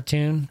Joe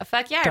Cartoon?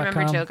 Fuck yeah, I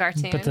remember Joe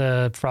Cartoon. Put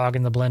the frog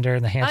in the blender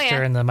and the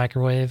hamster in the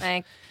microwave.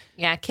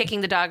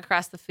 Kicking the dog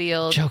across the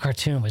field. Joe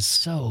Cartoon was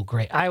so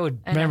great. I would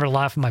remember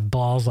laughing my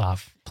balls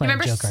off playing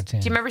Joe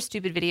Cartoon. Do you remember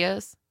Stupid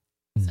Videos?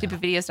 No.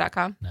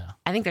 Stupidvideos.com? No.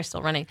 I think they're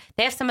still running.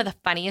 They have some of the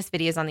funniest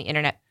videos on the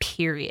internet,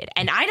 period.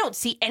 And I don't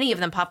see any of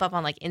them pop up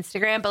on like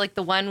Instagram, but like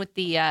the one with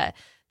the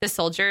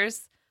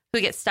soldiers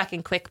who get stuck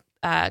in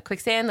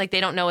quicksand, like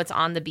they don't know it's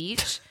on the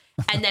beach.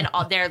 And then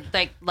all their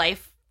like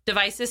life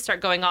devices start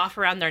going off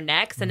around their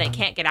necks and they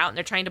can't get out and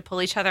they're trying to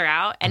pull each other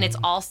out. And it's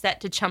all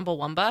set to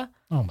Chumbawamba.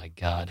 Oh my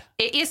God.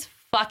 It is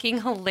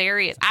fucking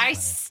hilarious. I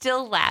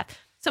still laugh.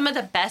 Some of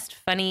the best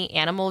funny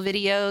animal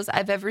videos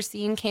I've ever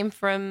seen came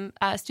from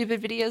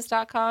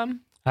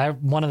stupidvideos.com.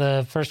 One of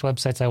the first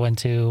websites I went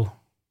to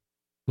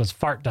was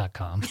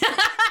fart.com.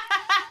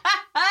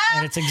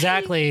 And it's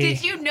exactly...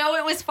 Did you know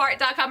it was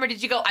fart.com or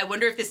did you go, I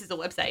wonder if this is a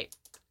website?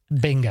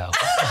 Bingo.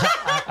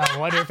 I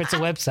wonder if it's a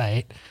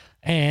website.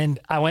 And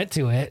I went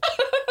to it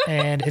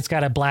and it's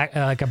got a black,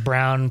 like a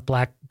brown,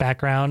 black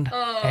background.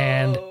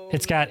 And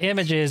it's got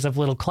images of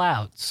little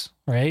clouds,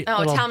 right?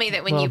 Tell me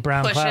that when you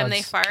push them,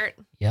 they fart.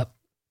 Yep.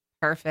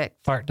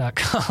 Perfect.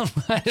 Fart.com.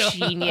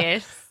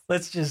 Genius.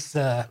 Let's just,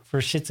 for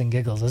shits and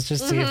giggles, let's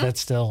just see if that's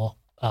still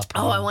up.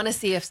 I want to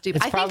see if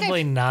stupid. It's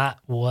probably not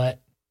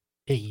what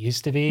it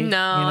used to be. No,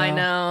 I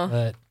know.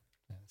 But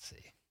let's see.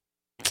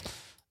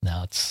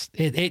 No,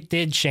 it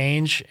did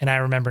change, and I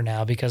remember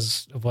now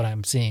because of what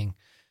I'm seeing.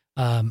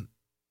 Fart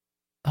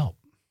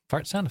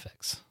sound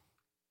effects.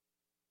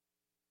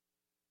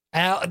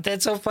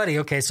 That's so funny.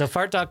 Okay, so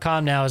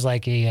fart.com now is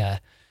like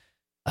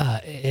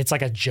it's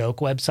like a joke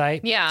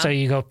website. Yeah. So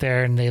you go up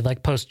there and they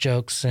like post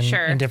jokes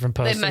and different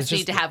posts. They must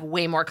need to have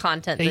way more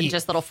content than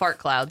just little fart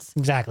clouds.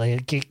 Exactly.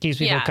 It keeps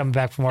people coming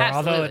back for more.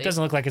 Absolutely. Although it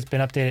doesn't look like it's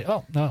been updated.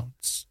 Oh, no,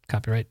 it's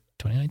copyright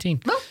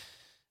 2019.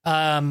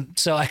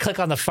 So I click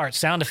on the fart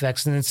sound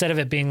effects, and instead of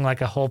it being like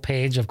a whole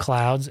page of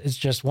clouds, it's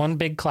just one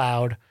big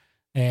cloud,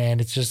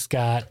 and it's just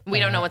got... We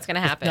don't know what's going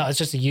to happen. No, it's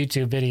just a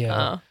YouTube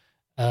video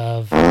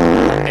of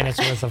 1 minute's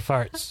worth of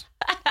farts.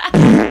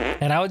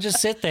 And I would just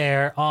sit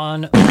there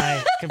on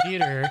my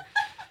computer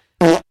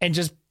and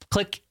just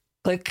click.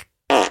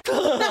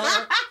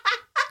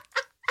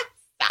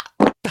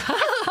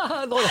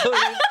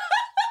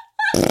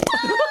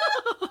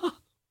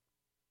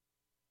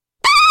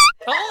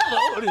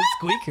 Oh, what a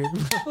squeaker.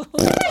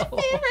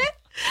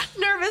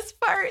 Nervous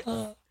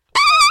farts.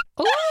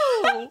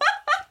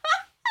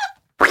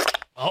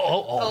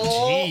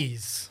 Oh,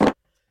 jeez.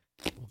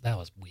 That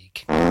was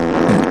weak.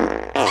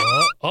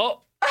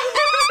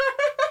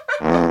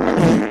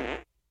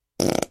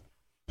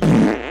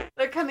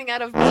 They're coming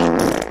out of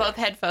both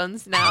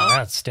headphones now.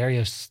 That's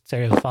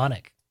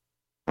stereophonic.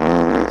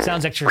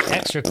 Sounds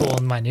extra cool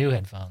in my new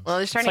headphones. Well,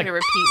 they're starting to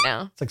repeat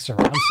now. It's like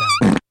surround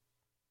sound.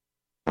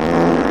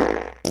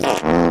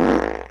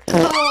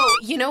 Oh,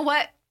 you know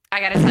what? I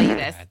got to tell you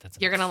this. All right, that's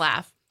You're going to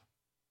laugh.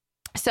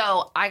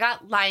 So I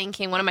got Lion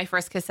King. One of my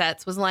first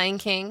cassettes was Lion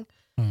King.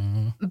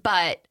 Mm-hmm.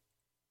 But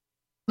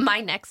my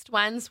next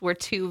ones were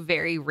two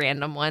very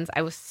random ones.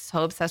 I was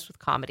so obsessed with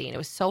comedy, and it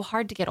was so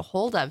hard to get a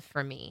hold of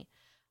for me.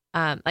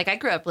 Like, I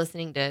grew up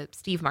listening to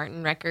Steve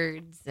Martin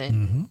records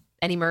and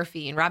Eddie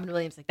Murphy and Robin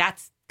Williams. Like,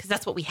 that's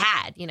what we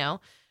had, you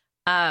know?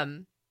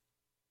 I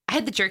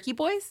had the Jerky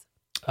Boys.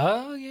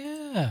 Oh,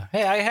 yeah.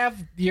 Hey, I have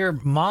your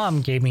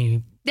mom gave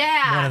me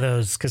one of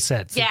those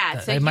cassettes. Yeah.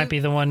 So it might be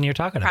the one you're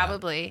talking about.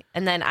 Probably.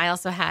 And then I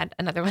also had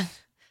another one.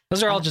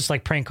 Those are all just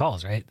like prank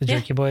calls, right? The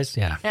Jerky Boys?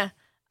 Yeah. Yeah.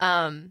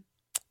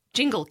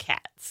 Jingle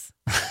Cats.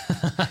 Because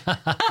we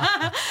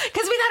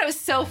thought it was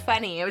so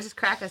funny. It would just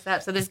crack us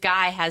up. So this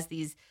guy has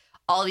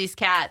all these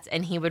cats,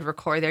 and he would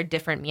record their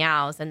different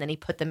meows, and then he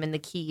put them in the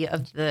key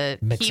of the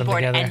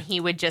keyboard, and he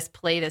would just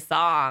play the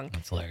song.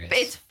 That's hilarious. But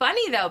it's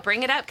funny, though.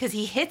 Bring it up, because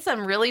he hits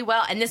them really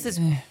well. And this is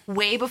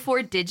way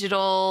before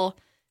digital.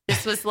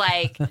 This was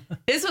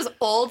this was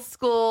old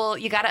school.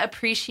 You got to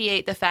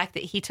appreciate the fact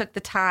that he took the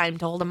time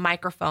to hold a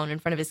microphone in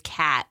front of his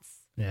cats.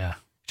 Yeah.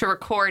 To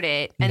record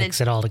it and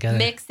mix it all together.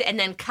 Mix it and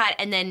then cut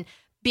and then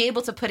be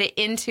able to put it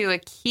into a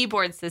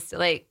keyboard system.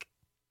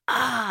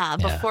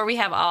 Before we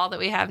have all that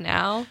we have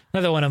now.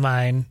 Another one of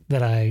mine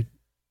that I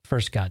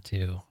first got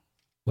to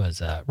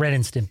was Ren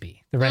and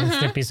Stimpy. The Ren and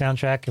Stimpy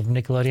soundtrack of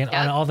Nickelodeon. Yep.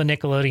 On all the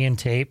Nickelodeon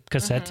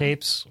cassette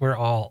tapes were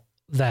all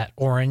that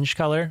orange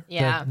color.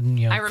 Yeah.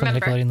 That, I remember. From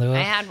Nickelodeon logo.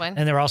 I had one.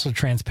 And they were also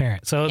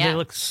transparent. So they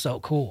look so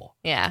cool.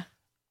 Yeah.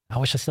 I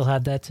wish I still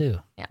had that too.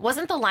 Yeah.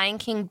 Wasn't the Lion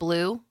King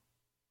blue?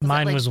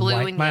 Mine was blue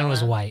white. and Mine yellow?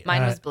 was white.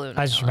 Mine was blue. And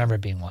I just yellow. remember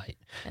it being white.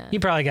 Yeah. You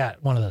probably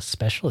got one of those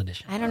special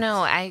editions. I don't know.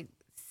 I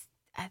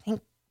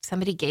think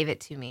somebody gave it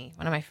to me.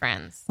 One of my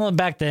friends. Well,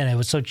 back then it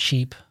was so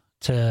cheap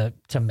to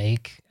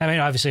make. I mean,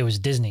 obviously it was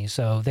Disney,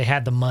 so they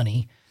had the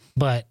money,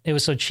 but it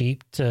was so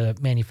cheap to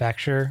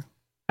manufacture.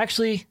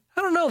 Actually,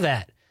 I don't know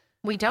that.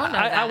 We don't know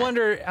that. I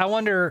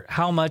wonder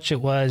how much it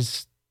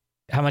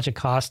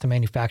costs to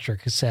manufacture a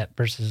cassette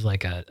versus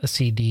like a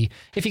CD.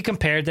 If you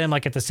compared them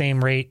like at the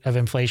same rate of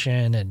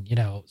inflation and,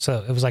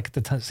 so it was like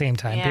at the same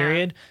time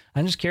period.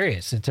 I'm just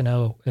curious to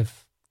know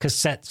if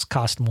cassettes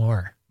cost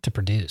more to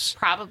produce.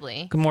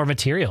 Probably. More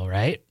material,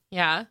 right?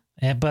 Yeah.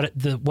 But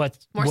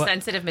more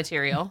sensitive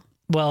material.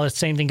 Well, the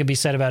same thing could be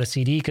said about a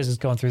CD because it's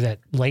going through that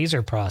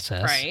laser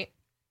process. Right.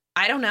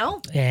 I don't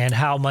know. And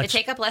how much they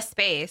take up less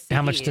space.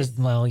 How much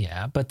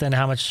but then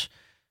how much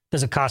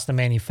does it cost to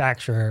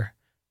manufacture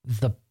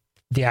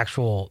the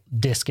actual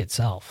disc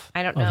itself?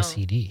 I don't know. Of a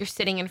CD. You're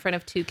sitting in front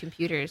of two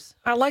computers.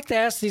 I like to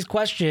ask these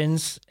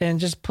questions and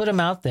just put them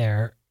out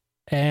there.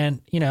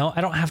 And,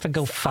 I don't have to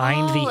go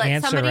find the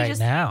answer right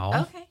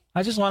now. Okay.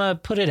 I just want to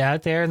put it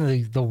out there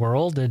in the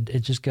world and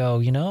just go,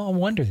 I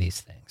wonder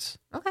these things.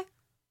 Okay.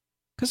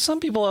 Because some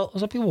people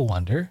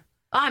wonder.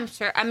 Oh, I'm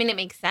sure. I mean, it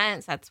makes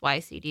sense. That's why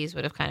CDs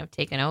would have kind of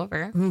taken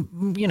over.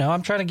 I'm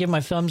trying to give my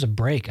thumbs a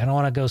break. I don't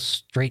want to go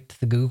straight to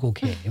the Google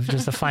cave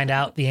just to find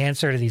out the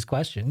answer to these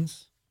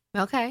questions.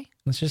 Okay.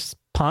 Let's just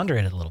ponder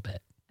it a little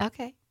bit.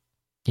 Okay.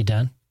 You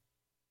done?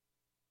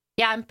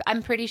 Yeah,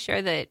 I'm pretty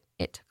sure that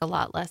it took a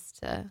lot less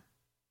to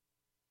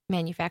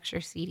manufacture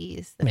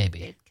CDs than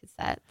Maybe. it did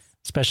cassettes.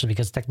 Especially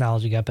because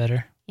technology got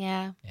better.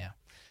 Yeah. Yeah.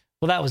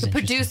 Well, that was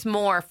interesting. Produce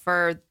more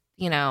for,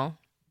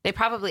 they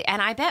probably,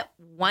 and I bet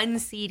one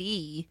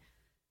CD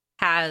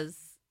has,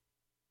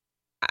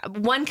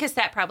 one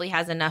cassette probably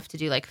has enough to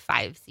do like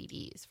 5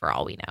 CDs for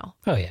all we know.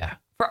 Oh, yeah.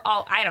 For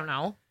all, I don't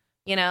know,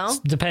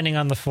 Depending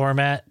on the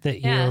format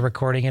that you're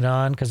recording it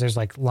on, because there's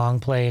like long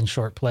play and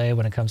short play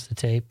when it comes to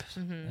tape.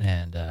 Mm-hmm.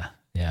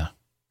 And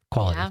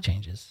quality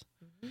changes.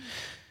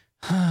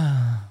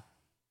 Mm-hmm.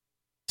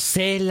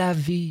 C'est la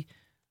vie.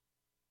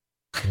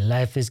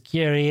 Life is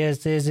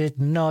curious, is it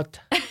not?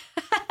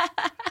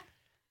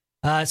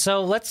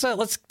 So let's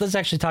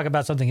actually talk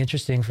about something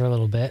interesting for a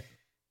little bit.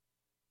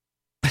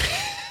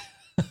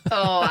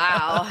 Oh,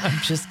 wow. I'm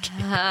just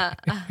kidding.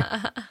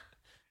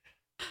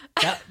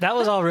 That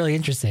was all really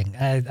interesting.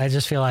 I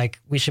just feel like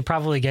we should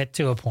probably get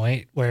to a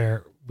point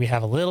where we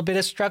have a little bit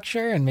of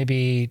structure and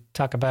maybe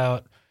talk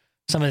about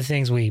some of the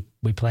things we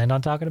planned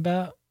on talking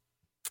about.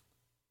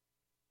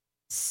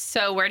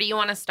 So where do you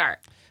want to start?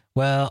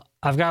 Well,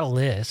 I've got a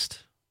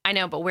list. I I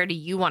know, but where do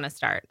you want to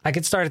start? I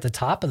could start at the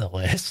top of the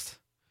list.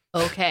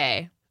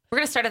 Okay. We're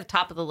going to start at the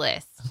top of the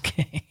list.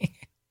 Okay.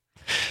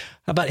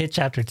 How about It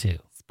Chapter 2?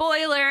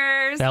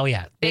 Spoilers. Oh,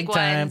 yeah. Big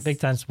time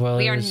spoilers.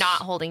 We are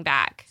not holding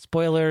back.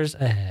 Spoilers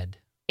ahead.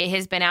 It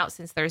has been out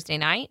since Thursday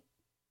night.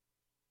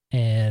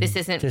 And This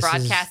isn't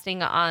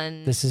broadcasting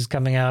on... This is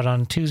coming out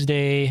on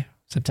Tuesday,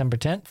 September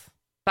 10th.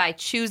 By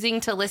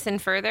choosing to listen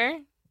further.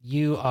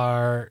 You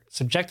are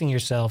subjecting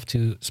yourself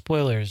to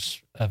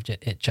spoilers of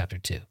It Chapter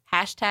 2.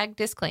 Hashtag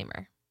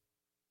disclaimer.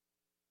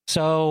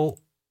 So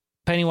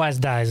Pennywise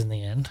dies in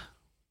the end.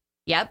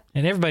 Yep.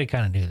 And everybody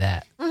kind of knew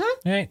that.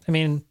 Mm-hmm. Right? I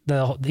mean,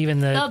 even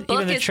The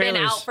book has trailers,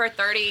 been out for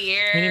 30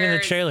 years. And even the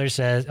trailer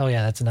says, oh,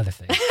 yeah, that's another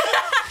thing.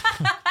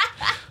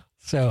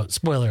 So,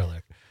 spoiler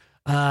alert.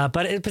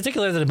 But in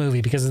particular, the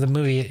movie, because the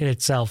movie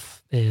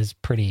itself is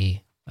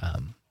pretty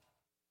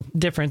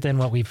different than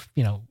what we've,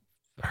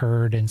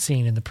 heard and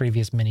seen in the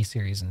previous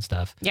miniseries and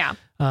stuff. Yeah.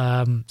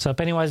 So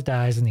Pennywise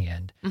dies in the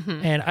end.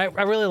 Mm-hmm. And I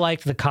really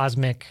liked the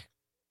cosmic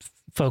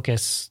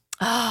focus.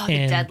 Oh,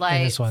 the deadlights.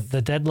 In this one.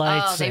 The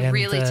deadlights. Oh, they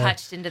really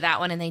touched into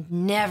that one, and they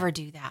never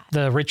do that.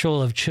 The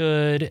ritual of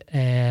Chud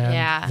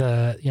and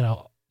the,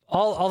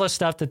 all the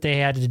stuff that they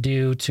had to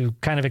do to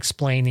kind of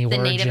explain the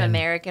origin. Native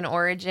American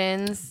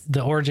origins.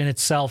 The origin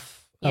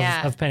itself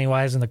of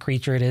Pennywise and the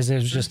creature it is. It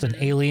was just an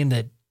alien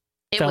that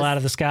fell out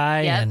of the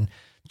sky and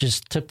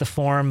just took the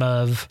form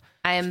of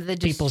I am the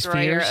people's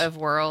destroyer fears. of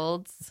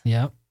worlds.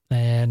 Yep.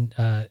 And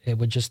it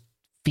would just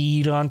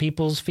feed on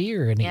people's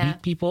fear and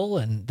eat people,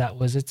 and that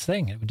was its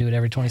thing. It would do it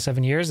every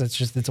 27 years. That's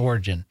just its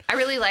origin. I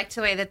really liked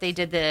the way that they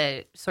did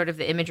the sort of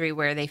the imagery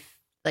where they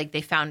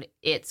found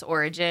its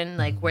origin,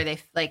 like where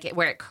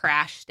where it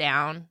crashed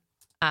down.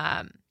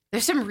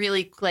 There's some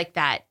really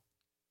that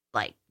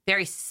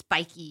very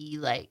spiky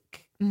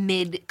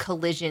mid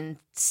collision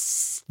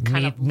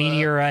kind of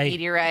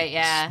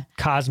meteorite,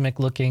 cosmic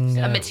looking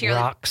a material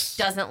rocks.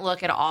 That doesn't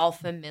look at all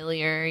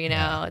familiar.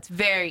 It's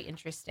very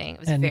interesting. It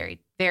was very,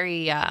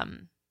 very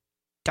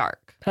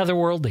dark,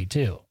 otherworldly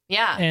too.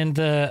 Yeah, and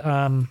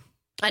the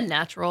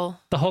unnatural.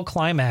 The whole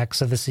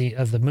climax of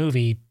the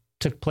movie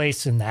took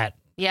place in that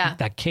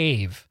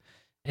cave,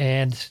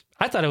 and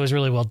I thought it was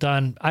really well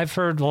done. I've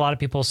heard a lot of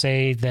people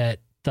say that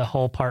the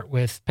whole part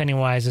with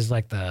Pennywise is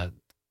like the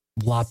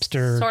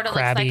lobster, sort of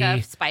crabby, looks like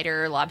a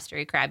spider,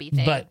 lobstery, crabby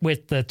thing, but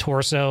with the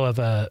torso of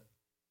a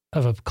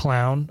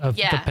clown,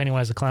 the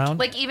Pennywise the clown.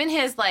 Like even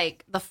his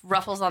the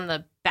ruffles on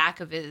the back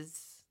of his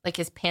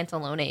his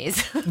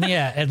pantalones.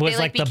 Yeah, it was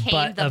like the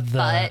butt of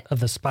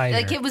the spider.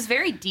 Like it was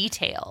very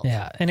detailed.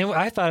 Yeah, and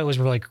I thought it was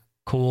really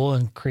cool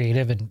and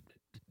creative and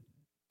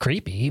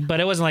creepy,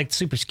 but it wasn't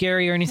super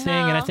scary or anything.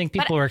 No, and I think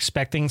people were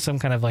expecting some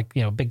kind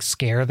of big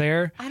scare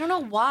there. I don't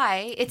know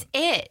why. It's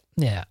it.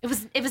 Yeah.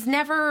 It was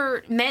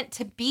never meant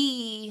to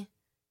be.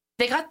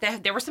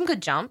 There were some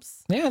good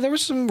jumps. Yeah, there were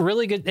some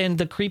really good, and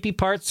the creepy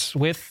parts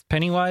with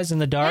Pennywise in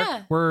the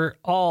dark were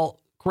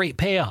all great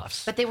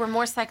payoffs. But they were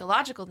more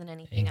psychological than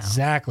anything else.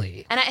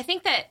 Exactly. And I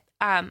think that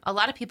a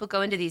lot of people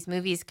go into these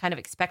movies kind of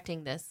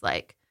expecting this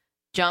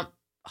jump,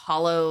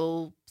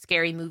 hollow,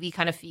 scary movie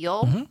kind of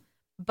feel. Mm-hmm.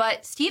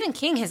 But Stephen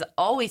King has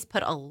always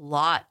put a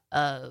lot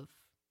of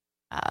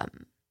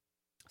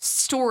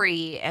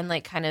story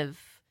and kind of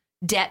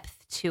depth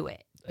to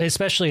it,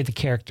 especially the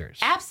characters.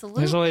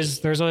 Absolutely,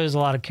 there's always a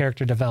lot of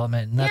character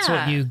development, and that's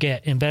what you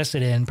get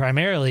invested in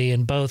primarily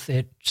in both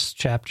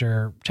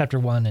chapter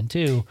 1 and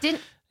 2.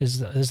 Is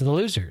the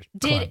Losers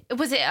Club.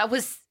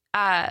 Was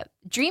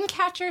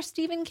Dreamcatcher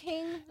Stephen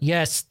King?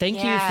 Yes,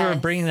 thank you for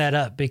bringing that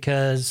up,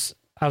 because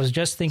I was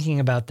just thinking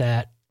about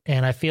that.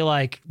 And I feel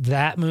like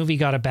that movie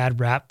got a bad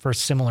rap for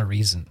similar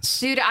reasons.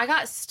 Dude, I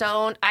got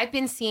stoned. I've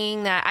been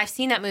seeing that. I've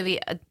seen that movie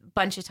a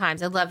bunch of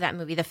times. I love that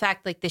movie. The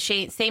fact, the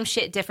same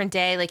shit, different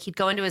day. He'd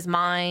go into his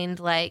mind.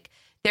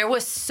 There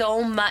was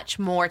so much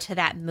more to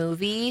that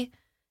movie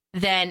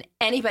than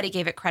anybody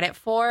gave it credit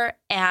for.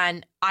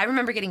 And I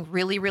remember getting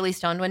really, really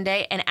stoned one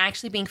day and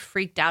actually being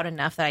freaked out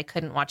enough that I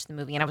couldn't watch the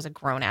movie. And I was a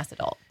grown-ass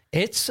adult.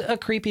 It's a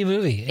creepy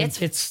movie.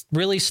 It's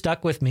really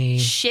stuck with me.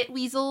 Shit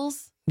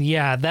weasels.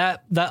 Yeah,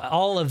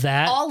 all of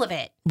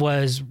it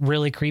was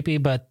really creepy,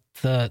 but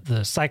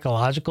the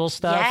psychological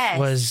stuff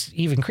was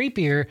even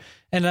creepier,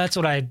 and that's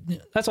what I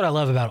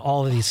love about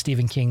all of these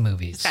Stephen King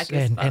movies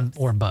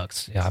or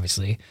books,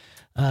 obviously.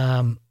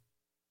 And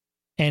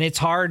it's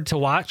hard to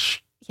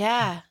watch.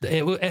 Yeah,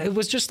 it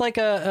was just like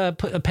a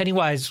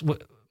Pennywise.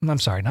 I'm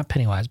sorry, not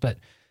Pennywise, but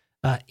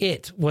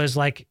it was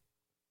like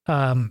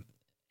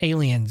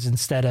aliens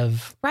instead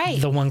of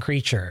the one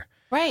creature.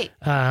 Right.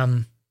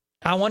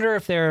 I wonder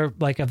if they're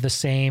of the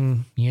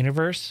same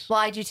universe. Well,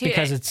 I do too.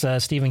 Because it's a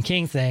Stephen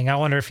King thing. I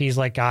wonder if he's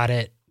got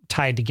it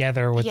tied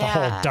together with the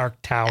whole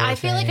Dark Tower I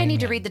feel like I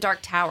need to and read the Dark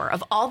Tower.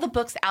 Of all the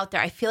books out there,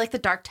 I feel like the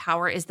Dark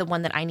Tower is the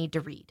one that I need to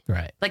read.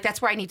 Right.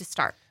 That's where I need to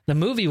start. The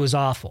movie was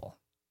awful.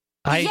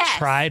 I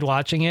tried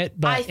watching it,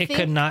 but it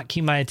could not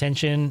keep my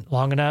attention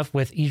long enough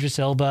with Idris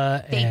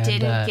Elba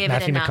and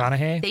Matthew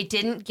McConaughey. They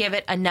didn't give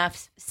it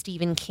enough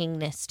Stephen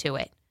Kingness to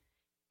it.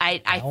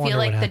 I feel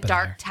like the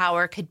Dark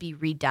Tower could be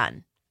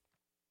redone.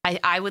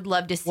 I would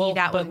love to see Well,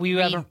 that but one. we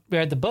haven't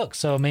read the book,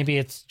 so maybe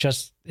it's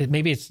just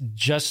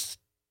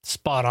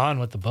spot on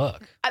with the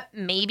book.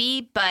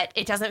 Maybe, but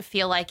it doesn't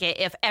feel like it.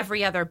 If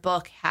every other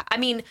book, I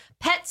mean,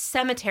 Pet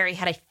Sematary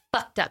had a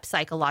fucked up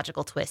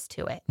psychological twist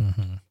to it.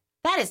 Mm-hmm.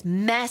 That is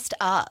messed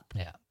up.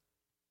 Yeah.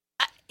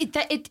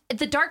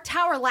 The Dark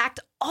Tower lacked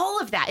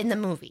all of that in the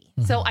movie.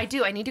 Mm-hmm. So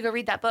I need to go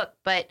read that book.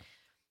 But,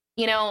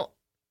 you know,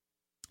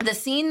 the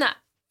scene that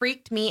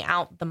freaked me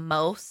out the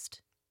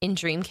most in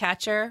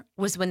Dreamcatcher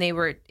was when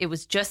it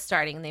was just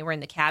starting and they were in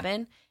the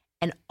cabin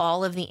and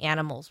all of the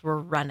animals were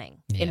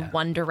running in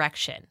one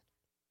direction.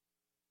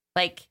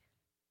 Like,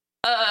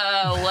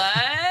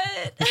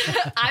 what?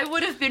 I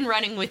would have been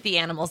running with the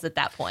animals at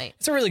that point.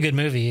 It's a really good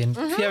movie, and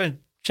if you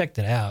haven't checked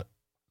it out,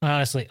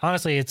 honestly,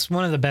 it's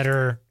one of the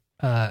better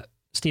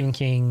Stephen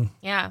King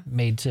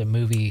made to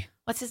movie.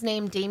 What's his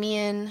name?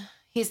 Damien.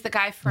 He's the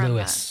guy from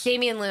Lewis.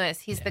 Damian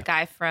Lewis. He's the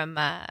guy from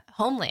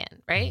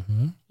Homeland, right?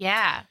 Mm-hmm.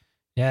 Yeah.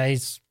 Yeah,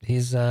 he's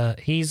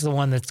the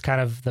one that's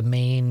kind of the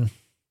main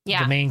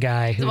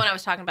guy who The one I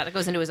was talking about that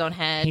goes into his own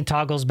head. he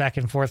toggles back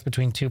and forth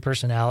between two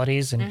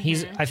personalities, and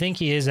I think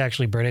he is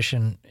actually British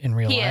in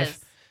real life.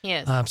 He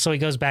is. So he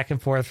goes back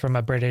and forth from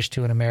a British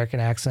to an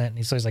American accent, and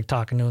he's always like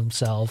talking to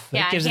himself.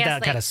 Yeah, it gives he it has,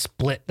 that kind of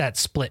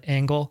split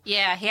angle.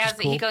 Yeah,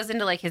 cool. he goes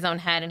into like his own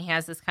head, and he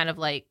has this kind of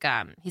like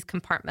he's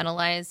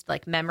compartmentalized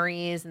like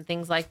memories and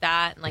things like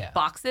that, and like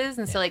boxes,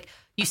 and so like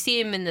you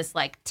see him in this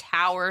like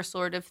tower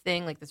sort of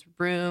thing, like this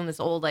room, this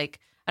old like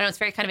I don't know, it's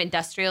very kind of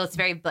industrial. It's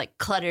very like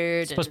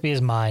cluttered. It's supposed to be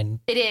his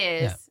mind. It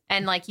is,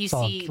 and like you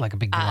see like a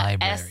big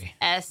library.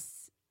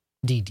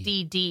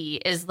 SSDD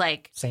is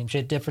like same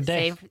shit, different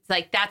day.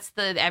 Like that's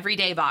the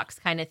everyday box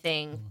kind of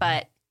thing,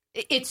 but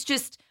it's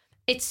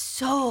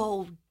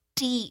so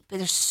deep.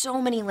 There's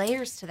so many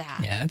layers to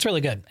that. Yeah, it's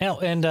really good. Oh,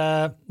 and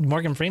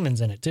Morgan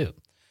Freeman's in it too.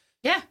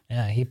 Yeah.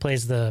 Yeah, he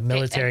plays the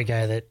military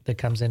guy that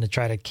comes in to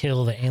try to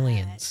kill the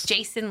aliens.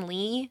 Jason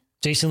Lee.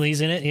 Jason Lee's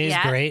in it. He's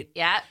great.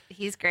 Yeah,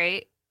 he's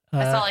great.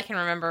 That's all I can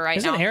remember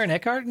right now. Isn't Aaron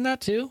Eckhart in that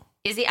too?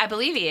 Is he? I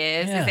believe he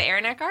is. Yeah. Is it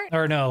Aaron Eckhart?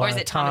 Or no? Or is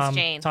it Thomas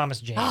Jane? Thomas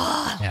Jane.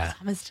 Yeah.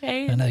 Thomas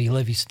Jane. I know you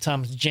love you some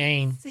Thomas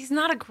Jane. He's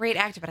not a great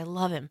actor, but I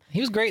love him.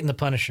 He was great in The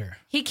Punisher.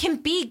 He can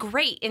be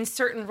great in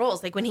certain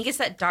roles. Like when he gets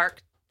that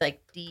dark,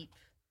 like deep.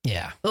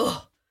 Yeah.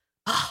 Ugh.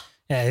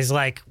 Yeah, he's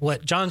like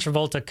what John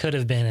Travolta could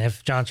have been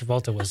if John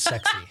Travolta was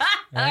sexy.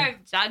 Right?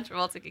 John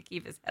Travolta could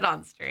keep his head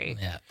on straight.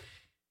 Yeah.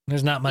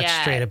 There's not much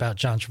straight about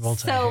John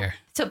Travolta here.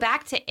 So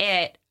back to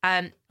it.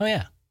 Oh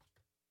yeah.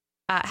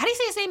 How do you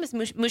say his name? Is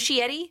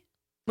Muschietti?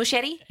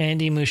 Muschietti?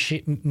 Andy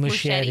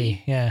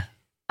Muschietti. Yeah.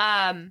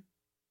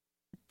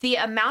 The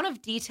amount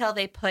of detail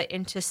they put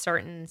into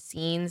certain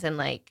scenes and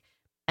like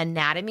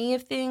anatomy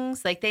of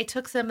things, like they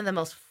took some of the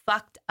most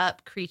fucked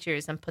up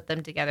creatures and put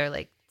them together.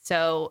 Like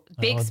so,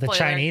 big spoiler. The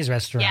Chinese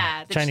restaurant.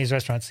 Yeah, the Chinese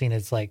restaurant scene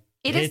is like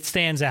it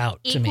stands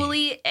out to me.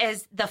 Equally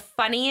as the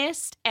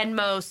funniest and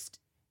most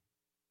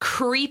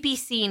creepy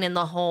scene in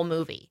the whole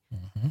movie.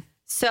 Mm-hmm.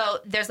 So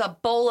there's a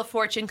bowl of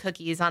fortune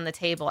cookies on the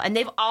table, and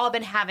they've all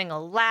been having a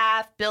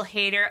laugh. Bill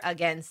Hader,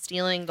 again,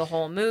 stealing the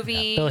whole movie.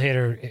 Yeah, Bill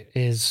Hader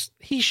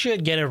he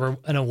should get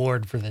an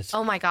award for this.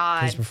 Oh, my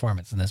God. His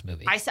performance in this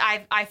movie.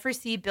 I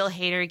foresee Bill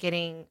Hader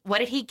getting, what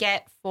did he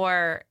get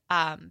for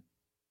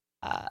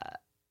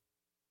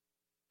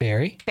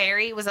Barry?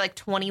 Barry? Was it like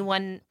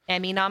 21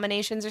 Emmy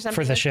nominations or something?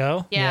 For the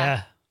show?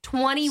 Yeah.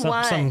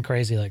 21. Something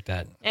crazy like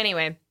that.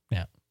 Anyway.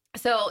 Yeah.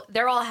 So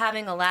they're all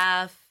having a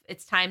laugh.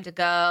 It's time to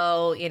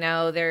go. You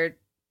know, they're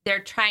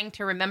trying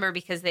to remember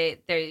because they're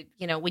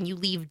you know, when you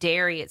leave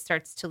dairy, it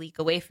starts to leak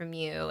away from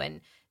you,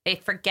 and they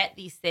forget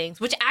these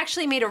things, which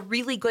actually made a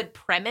really good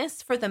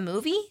premise for the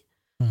movie,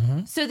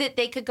 so that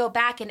they could go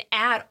back and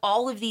add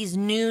all of these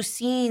new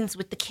scenes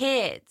with the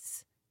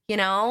kids. You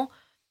know,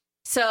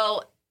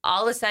 so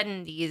all of a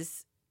sudden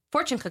these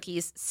fortune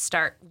cookies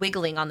start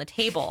wiggling on the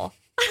table,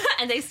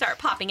 and they start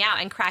popping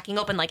out and cracking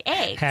open like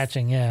eggs,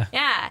 hatching. Yeah.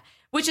 Yeah.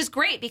 Which is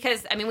great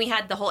because, I mean, we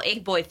had the whole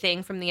egg boy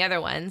thing from the other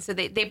one. So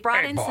they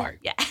brought in some,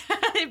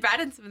 they brought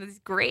in some of these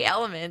great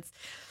elements.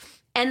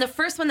 And the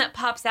first one that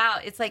pops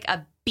out, it's like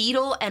a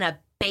beetle and a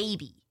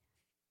baby.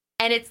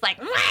 And it's like,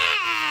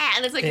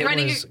 and it's like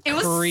running. It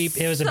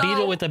was a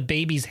beetle with a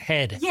baby's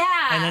head.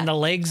 Yeah. And then the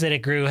legs that it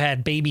grew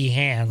had baby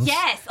hands.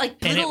 Yes. Like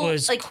and little, it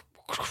was like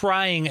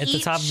crying at the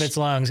top of its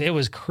lungs. It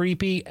was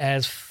creepy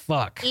as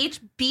fuck.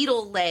 Each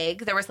beetle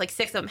leg, there was like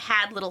 6 of them,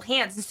 had little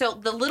hands. And so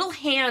the little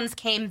hands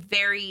became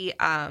very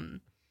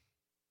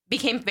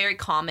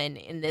common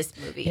in this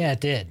movie. Yeah, it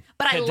did.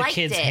 But I liked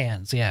the kids'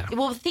 hands, yeah.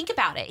 Well, think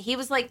about it. He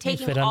was like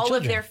taking all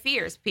of their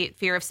fears,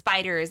 fear of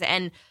spiders,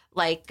 and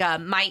like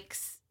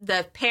Mike's,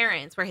 the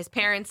parents, where his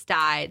parents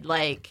died,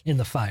 like in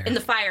the fire.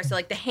 So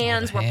like the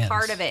hands were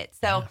part of it.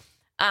 So,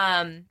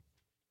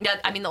 yeah,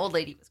 I mean, the old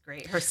lady was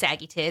great. Her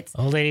saggy tits.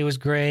 Old lady was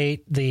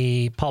great.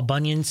 The Paul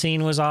Bunyan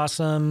scene was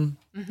awesome,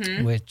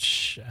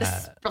 which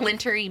the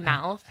splintery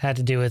mouth had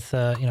to do with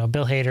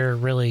Bill Hader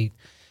really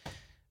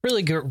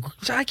Really good.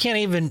 I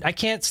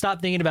can't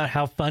stop thinking about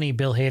how funny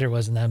Bill Hader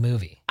was in that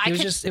movie.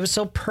 It was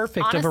so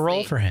perfect of a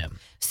role for him.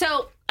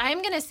 So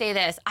I'm going to say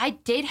this. I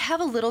did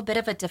have a little bit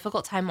of a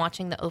difficult time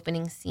watching the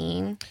opening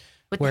scene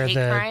with the hate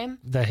crime.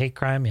 The hate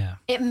crime, yeah.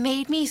 It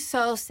made me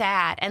so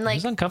sad. And like, it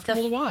was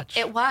uncomfortable to watch.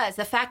 It was.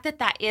 The fact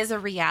that is a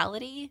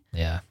reality.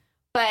 Yeah.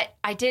 But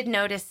I did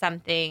notice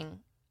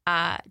something.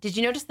 Did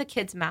you notice the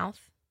kid's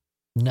mouth?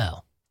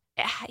 No.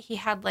 He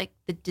had like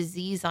the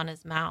disease on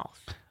his mouth.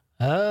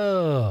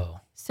 Oh.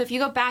 So if you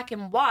go back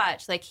and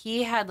watch, like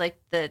he had like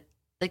the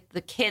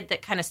kid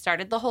that kind of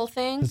started the whole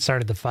thing. It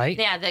started the fight?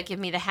 Yeah, that give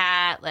me the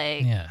hat,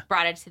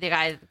 brought it to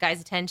the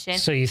guy's attention.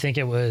 So you think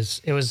it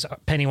was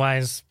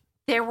Pennywise?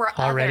 There were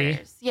already?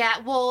 Others. Yeah,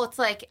 well, it's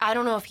like, I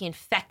don't know if he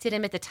infected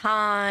him at the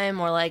time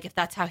or like if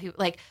that's how he,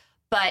 like,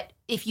 but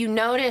if you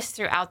notice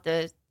throughout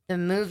the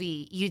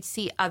movie, you'd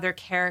see other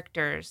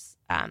characters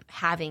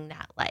having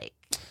that, like.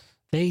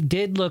 They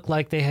did look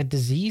like they had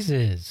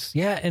diseases.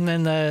 Yeah, and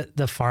then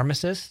the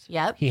pharmacist,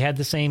 yep, he had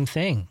the same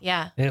thing.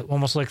 Yeah. It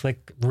almost looked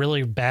like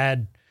really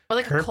bad or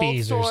like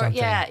herpes a cold or something.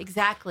 Yeah,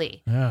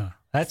 exactly. Yeah,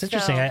 that's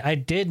interesting. I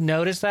did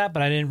notice that,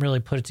 but I didn't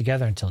really put it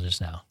together until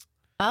just now.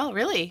 Oh,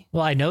 really?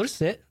 Well, I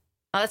noticed it.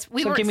 Oh,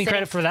 so give me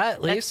credit for that,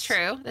 at least.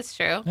 That's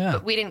true. Yeah.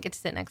 But we didn't get to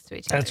sit next to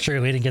each other. That's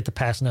true. We didn't get to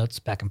pass notes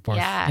back and forth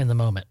in the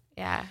moment.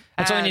 Yeah.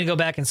 That's why I need to go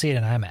back and see it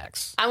in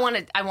IMAX. I want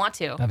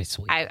to. That'd be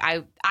sweet.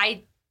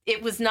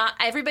 It was not,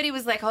 everybody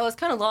was like, oh, it's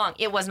kind of long.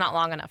 It was not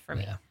long enough for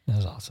me. Yeah, it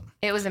was awesome.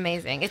 It was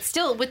amazing. It's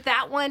still, with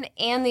that one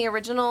and the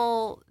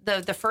original,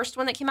 the first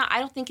one that came out,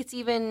 I don't think it's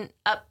even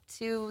up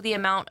to the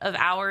amount of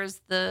hours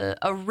the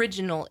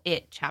original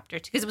It Chapter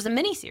 2, because it was a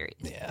miniseries.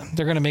 Yeah,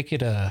 they're gonna make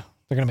it a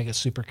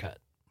super cut.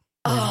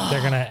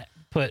 They're gonna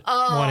put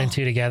 1 and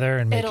 2 together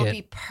and make it'll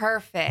be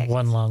perfect.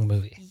 one long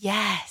movie.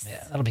 Yes.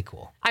 Yeah, that'll be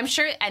cool. I'm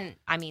sure, and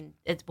I mean,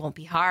 it won't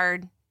be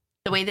hard.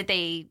 The way that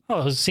they...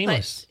 Oh, it was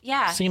seamless.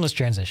 Seamless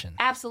transition.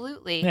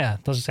 Absolutely. Yeah,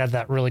 they'll just have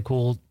that really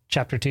cool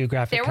Chapter 2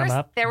 graphic come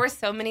up. There were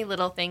so many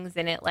little things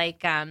in it,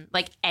 like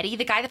Eddie,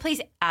 the guy that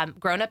plays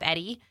grown-up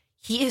Eddie,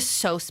 he is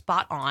so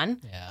spot on.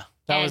 Yeah.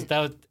 That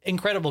was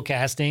incredible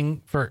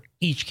casting for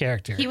each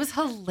character. He was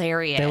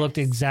hilarious. They looked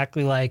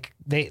exactly like...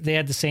 They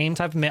had the same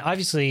type of...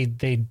 Obviously,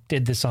 they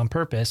did this on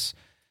purpose,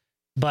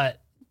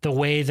 but the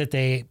way that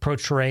they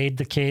portrayed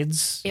the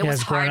kids... It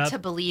was hard to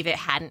believe it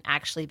hadn't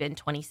actually been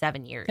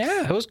 27 years.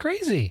 Yeah, it was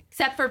crazy.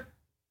 Except for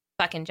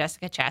fucking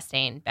Jessica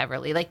Chastain,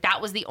 Beverly. Like,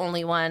 that was the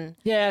only one.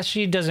 Yeah,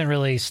 she doesn't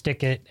really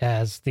stick it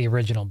as the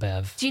original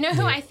Bev. Do you know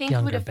who I think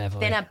would have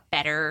Beverly. been a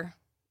better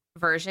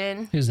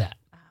version? Who's that?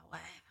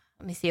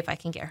 Let me see if I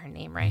can get her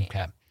name right.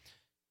 Okay.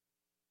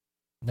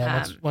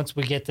 Now, once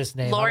we get this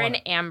name... Lauren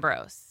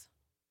Ambrose.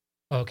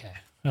 Okay.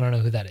 I don't know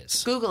who that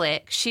is. Google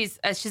it. She's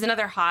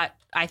another hot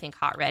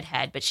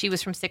redhead, but she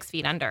was from 6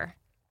 Feet Under.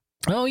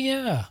 Oh,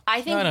 yeah.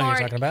 I think I know Lauren, who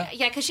you're talking about.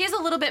 Yeah, because she has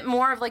a little bit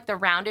more of like the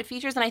rounded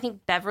features, and I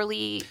think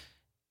Beverly...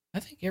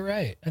 I think you're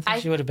right. I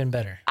think she would have been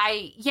better.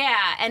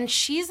 And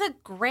she's a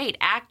great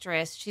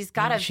actress. She's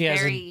got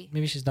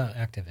maybe she's not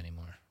active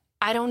anymore.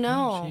 I don't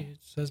know. She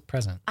says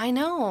present. I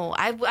know.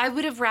 I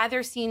would have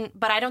rather seen,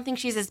 but I don't think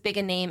she's as big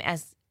a name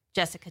as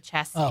Jessica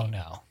Chastain. Oh,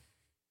 no.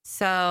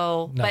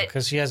 So, no,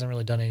 because she hasn't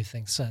really done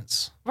anything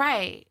since.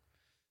 Right.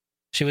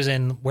 She was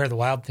in Where the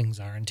Wild Things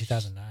Are in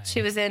 2009.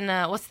 She was in,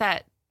 what's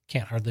that?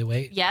 Can't Hardly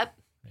Wait. Yep.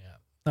 Yeah.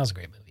 That was a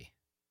great movie.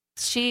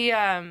 She,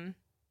 yeah.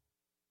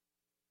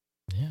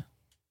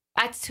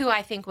 That's who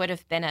I think would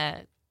have been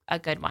a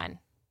good one.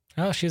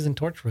 Oh, she was in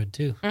Torchwood,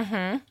 too.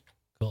 Mm-hmm.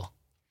 Cool.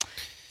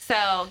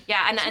 So,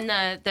 yeah,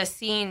 and the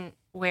scene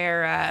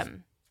where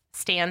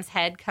Stan's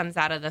head comes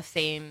out of the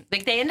same...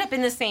 Like, they end up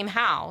in the same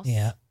house.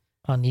 Yeah,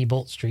 on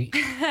Nebolt Street.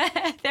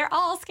 They're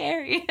all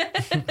scary.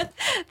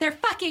 They're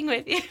fucking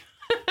with you.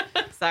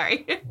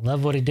 Sorry.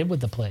 Love what he did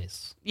with the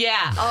place.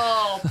 Yeah.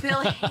 Oh,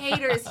 Bill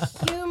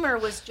Hader's humor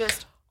was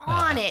just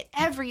on it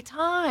every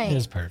time. It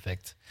was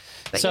perfect.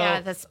 But yeah,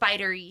 the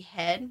spidery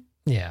head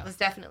was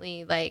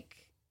definitely like...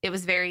 It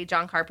was very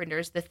John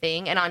Carpenter's The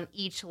Thing, and on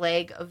each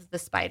leg of the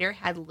spider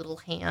had little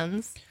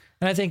hands.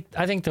 And I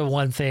think the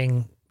one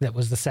thing that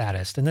was the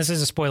saddest, and this is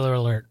a spoiler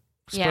alert.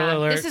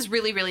 Alert. This is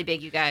really, really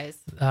big, you guys.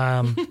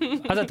 I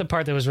thought the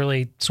part that was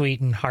really sweet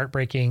and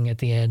heartbreaking at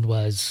the end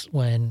was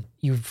when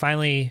you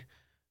finally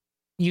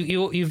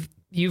you've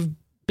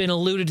been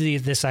alluded to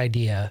this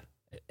idea,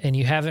 and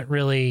you haven't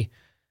really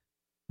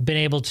been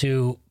able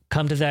to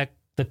come to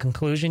the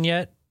conclusion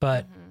yet.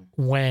 But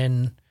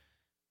when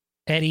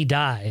Eddie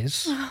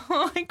dies.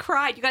 Oh, I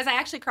cried. You guys, I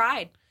actually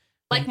cried.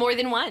 Like more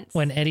than once.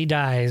 When Eddie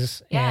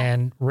dies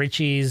and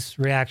Richie's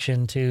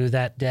reaction to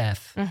that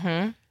death,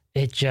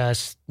 it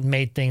just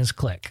made things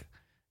click.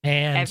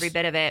 And every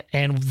bit of it.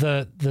 And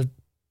the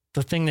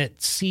thing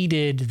that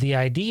seeded the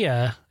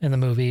idea in the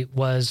movie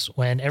was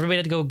when everybody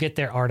had to go get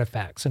their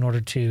artifacts in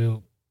order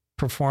to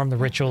perform the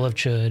ritual of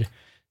Chud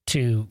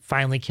to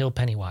finally kill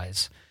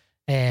Pennywise.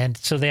 And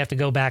so they have to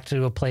go back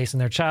to a place in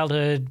their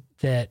childhood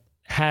that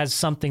has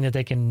something that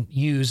they can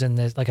use in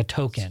this, like a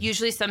token.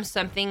 Usually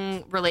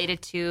something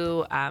related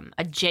to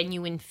a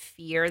genuine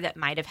fear that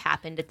might have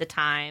happened at the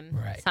time.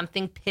 Right.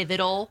 Something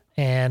pivotal.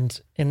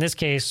 And in this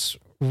case,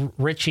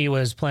 Richie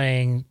was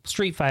playing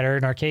Street Fighter,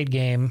 an arcade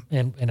game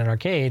in an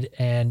arcade,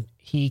 and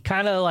he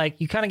kind of like,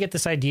 you kind of get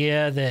this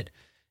idea that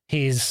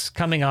he's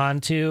coming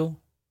on to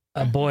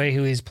a boy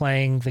who he's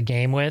playing the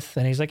game with,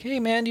 and he's like, hey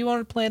man, do you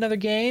want to play another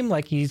game?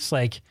 Like he's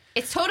like,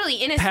 it's totally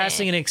innocent.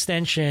 Passing an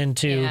extension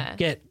to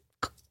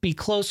be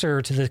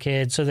closer to the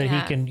kid so that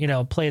he can, you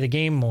know, play the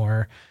game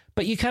more.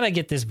 But you kind of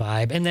get this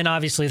vibe. And then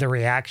obviously the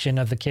reaction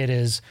of the kid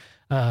is,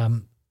 I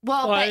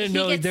didn't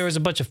know there was a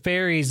bunch of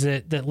fairies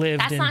that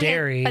lived in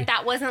Derry. But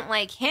that wasn't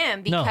like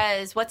him,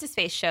 because what's his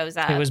face shows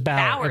up. It was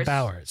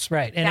Bowers.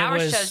 Right. And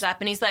Bowers shows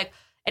up and he's like,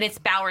 and it's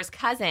Bowers'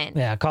 cousin.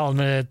 Yeah, call him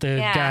the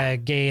guy a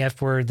gay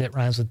F word that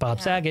rhymes with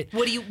Bob Saget.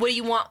 What do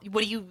you want?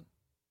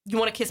 You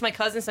want to kiss my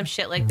cousin? Some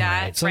shit like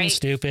that. Right, something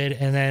stupid.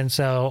 And then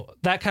so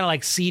that kind of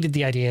like seeded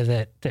the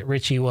idea that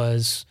Richie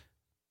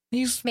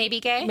he's maybe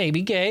gay.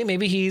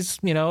 Maybe he's,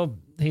 you know,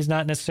 he's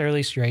not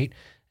necessarily straight.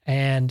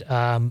 And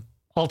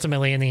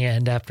ultimately in the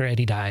end, after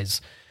Eddie dies,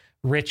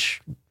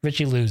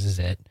 Richie loses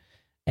it.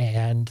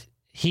 And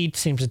he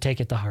seems to take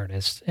it the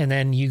hardest. And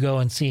then you go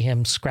and see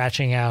him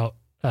scratching out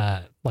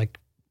like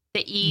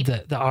the E,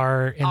 the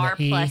R in R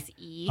the plus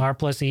E. R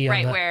plus E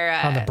right,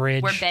 on the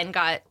bridge. Where Ben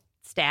got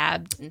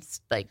stabbed and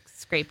like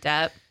scraped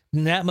up.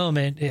 In that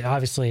moment, it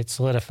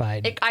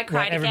solidified. I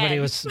cried what everybody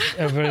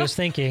again. was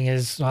thinking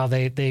is, well,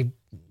 they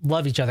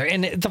love each other.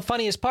 And the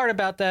funniest part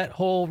about that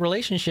whole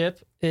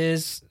relationship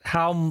is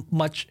how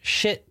much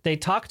shit they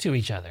talk to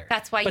each other.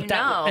 That's why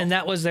know. And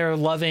that was their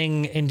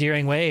loving,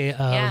 endearing way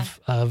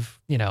of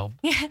you know,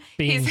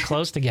 being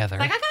close together.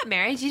 Like, I got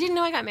married. You didn't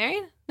know I got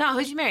married? No,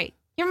 who'd you marry?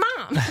 Your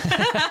mom.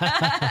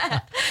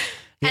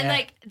 And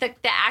like the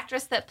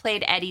actress that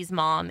played Eddie's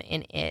mom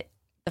in it,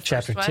 the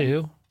first Chapter one,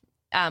 2.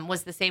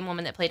 Was the same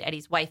woman that played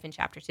Eddie's wife in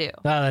Chapter 2.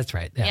 Oh, that's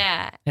right.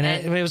 Yeah. And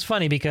it was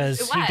funny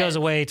because he goes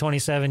away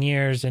 27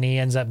 years and he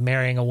ends up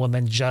marrying a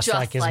woman just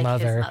like his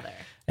mother.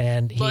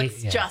 And he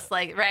looks just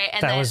like, right?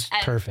 And that was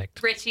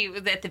perfect. Richie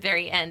was at the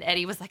very end.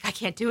 Eddie was like, I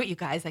can't do it, you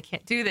guys. I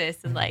can't do this.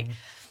 And like,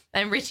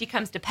 and Richie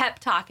comes to pep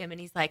talk him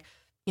and he's like,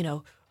 you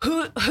know,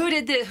 who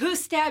did this? Who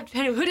stabbed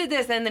Penny? Who did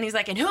this? And then he's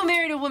like, and who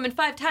married a woman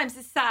 5 times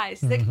his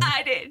size? He's like,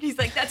 I did. He's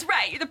like, that's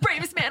right. You're the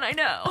bravest man I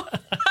know.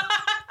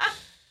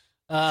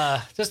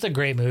 Just a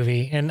great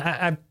movie. And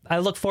I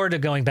look forward to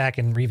going back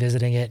and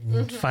revisiting it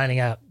and finding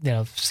out, you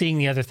know, seeing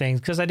the other things.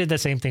 Because I did the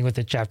same thing with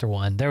the Chapter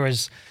 1. There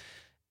was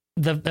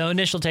the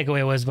initial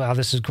takeaway was, wow,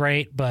 this is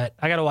great, but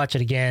I got to watch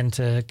it again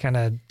to kind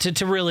of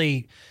to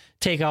really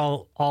take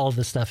all of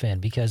the stuff in,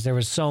 because there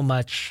was so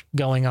much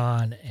going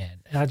on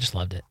and I just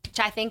loved it.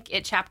 I think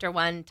Chapter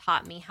 1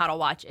 taught me how to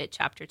watch it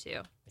Chapter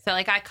 2. So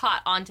like I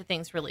caught on to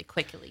things really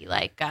quickly,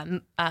 like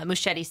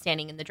Muschietti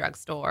standing in the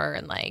drugstore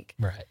and like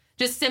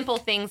just simple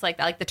things like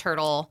that, like the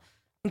turtle.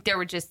 There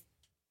were just,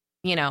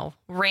 you know,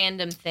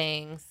 random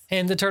things.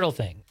 And the turtle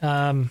thing.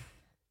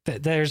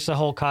 There's a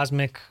whole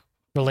cosmic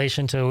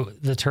relation to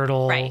the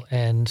turtle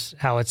and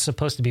how it's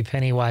supposed to be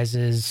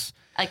Pennywise's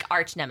like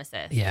arch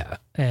nemesis. Yeah.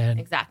 And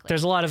exactly.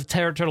 There's a lot of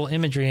turtle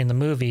imagery in the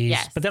movies,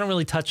 but they don't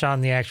really touch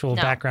on the actual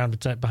background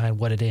behind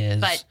what it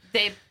is. But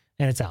they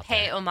it's out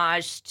pay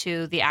homage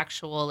to the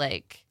actual,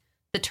 like,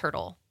 the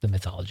turtle. The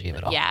mythology of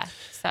it all. Yeah.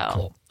 So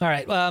cool. All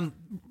right.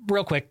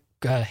 Real quick,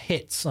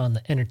 hits on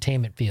the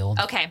entertainment field.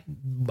 Okay.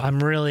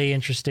 I'm really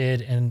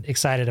interested and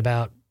excited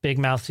about Big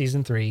Mouth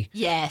Season 3.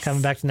 Yes.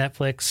 Coming back to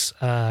Netflix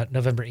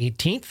November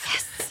 18th.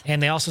 Yes.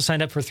 And they also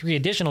signed up for 3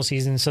 additional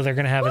seasons, so they're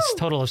going to have a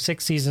total of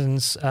 6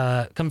 seasons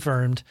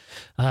confirmed.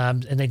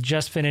 And they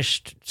just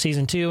finished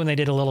Season 2, and they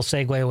did a little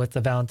segue with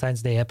the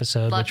Valentine's Day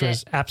episode, which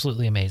was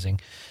absolutely amazing.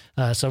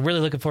 So really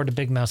looking forward to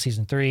Big Mouth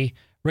Season 3.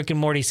 Rick and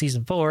Morty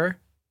Season 4,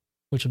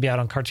 which will be out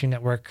on Cartoon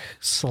Network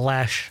 /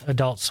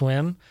 Adult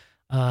Swim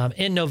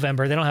in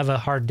November. They don't have a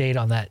hard date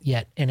on that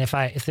yet. And if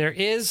there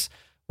is,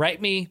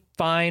 write me,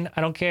 fine.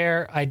 I don't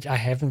care. I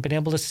haven't been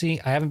able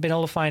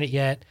to find it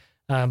yet.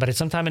 But it's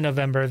sometime in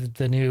November that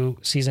the new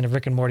season of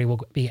Rick and Morty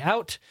will be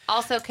out.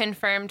 Also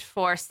confirmed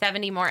for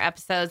 70 more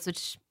episodes,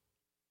 which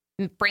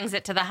brings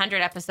it to the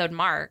 100 episode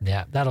mark.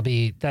 Yeah, that'll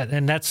be that.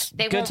 And that's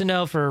good to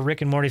know for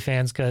Rick and Morty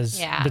fans,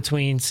 because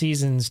between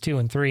seasons 2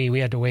 and 3, we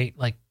had to wait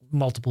like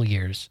multiple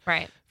years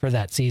for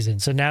that season.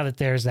 So now that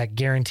there's that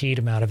guaranteed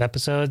amount of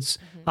episodes,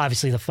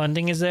 obviously the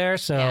funding is there.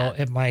 So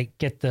it might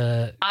get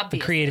the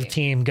creative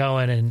team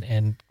going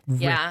and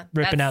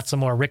ripping out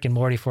some more Rick and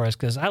Morty for us,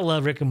 because I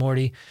love Rick and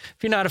Morty.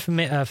 If you're not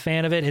a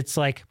fan of it, it's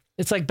like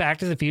Back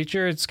to the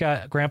Future. It's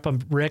got Grandpa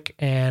Rick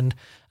and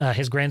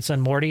his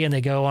grandson Morty, and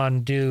they go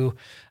on do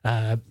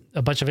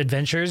a bunch of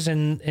adventures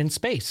in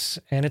space,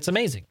 and it's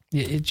amazing.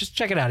 Just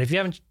check it out. If you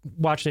haven't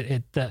watched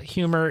it, the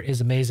humor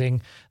is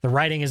amazing. The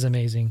writing is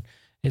amazing.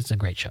 It's a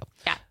great show.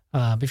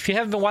 Yeah. If you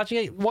haven't been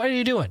watching it, what are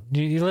you doing?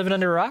 You living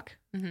under a rock?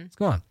 What's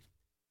going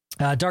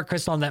on? Dark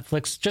Crystal on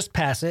Netflix. Just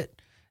pass it.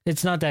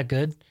 It's not that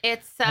good.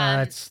 It's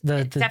it's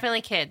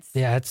definitely kids.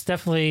 Yeah, it's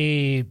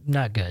definitely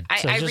not good.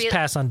 So just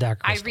pass on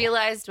Dark Crystal. I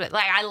realized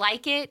I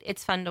like it.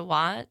 It's fun to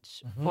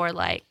watch for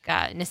like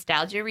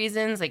nostalgia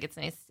reasons. Like it's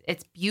nice.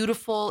 It's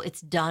beautiful.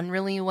 It's done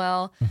really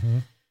well. Mm-hmm.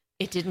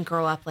 It didn't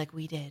grow up like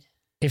we did.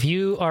 If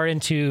you are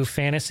into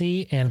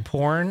fantasy and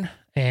porn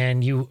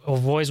and you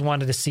have always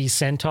wanted to see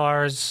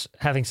centaurs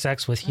having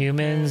sex with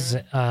humans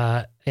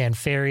and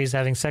fairies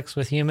having sex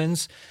with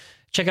humans,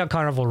 check out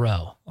Carnival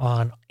Row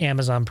on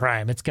Amazon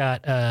Prime. It's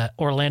got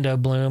Orlando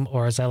Bloom,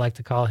 or as I like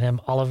to call him,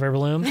 Oliver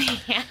Bloom.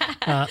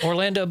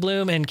 Orlando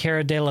Bloom and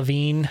Cara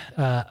Delevingne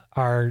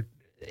are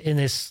in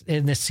this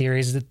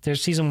series.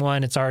 There's season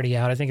 1. It's already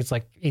out. I think it's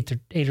like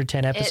 8 or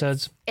 10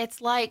 episodes.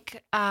 It's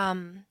like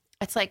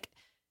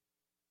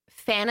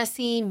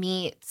fantasy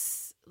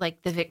meets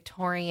like the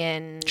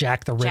Victorian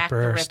Jack the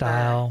Ripper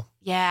style.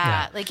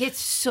 Yeah, like it's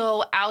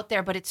so out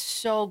there, but it's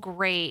so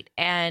great.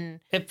 And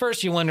at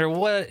first you wonder,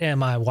 what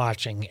am I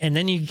watching? And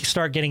then you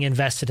start getting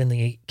invested in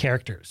the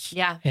characters.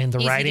 Yeah. And the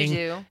easy writing to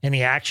do. and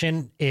the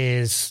action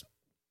is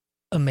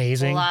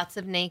amazing. Lots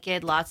of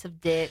naked, lots of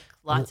dick,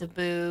 lots of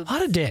boobs. A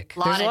lot of dick.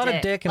 There's a lot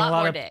of dick and a lot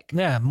more of dick.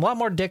 Yeah, a lot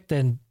more dick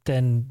than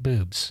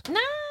boobs. No,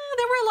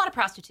 there were a lot of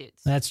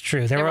prostitutes. That's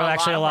true. There were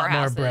actually a lot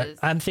more. whorehouses.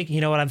 I'm thinking.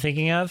 You know what I'm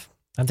thinking of?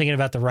 I'm thinking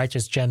about the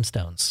Righteous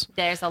Gemstones.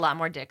 There's a lot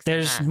more dicks.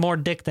 There's more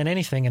dick than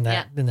anything in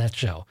that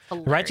show.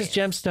 Hilarious. Righteous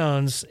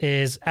Gemstones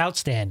is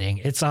outstanding.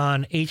 It's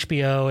on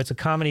HBO. It's a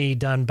comedy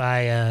done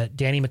by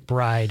Danny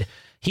McBride.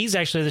 He's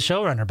actually the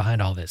showrunner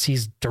behind all this.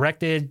 He's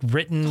directed,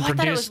 written, produced. I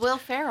thought it was Will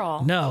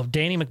Ferrell. No,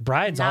 Danny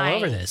McBride's all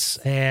over this,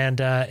 and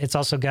it's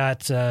also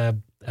got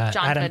John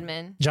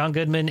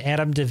Goodman,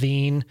 Adam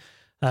Devine.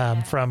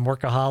 From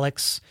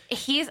Workaholics.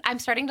 I'm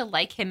starting to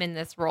like him in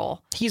this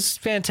role. He's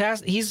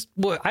fantastic.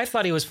 I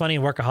thought he was funny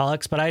in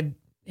Workaholics, but I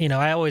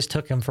always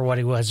took him for what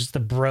he was, just a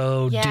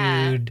bro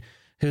dude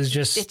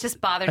who's it just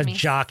bothered me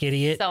jock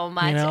idiot so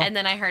much. And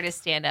then I heard his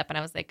stand up and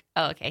I was like,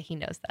 oh, okay, he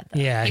knows that though.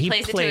 Yeah, he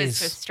plays into his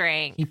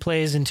strength. He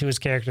plays into his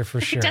character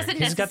for sure. He doesn't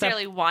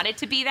necessarily want it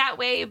to be that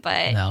way,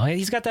 but no,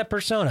 he's got that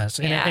persona,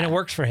 and it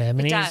works for him.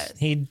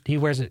 And he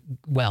wears it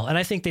well. And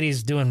I think that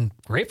he's doing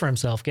great for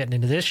himself getting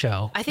into this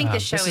show. I think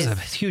this show is a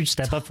huge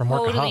step up from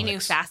Workaholics. Totally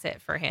new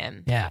facet for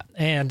him. Yeah,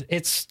 and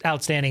it's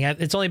outstanding.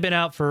 It's only been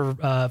out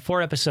for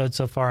 4 episodes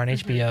so far on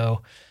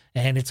HBO.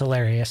 And it's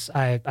hilarious.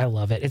 I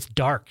love it. It's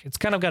dark. It's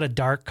kind of got a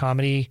dark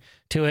comedy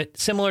to it,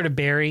 similar to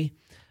Barry.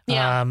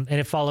 Yeah. And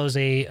it follows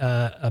a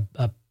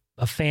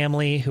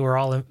family who are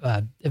all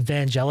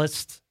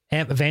evangelists.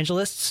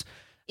 Evangelists?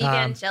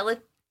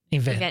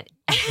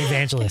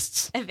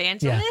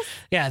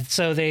 Yeah.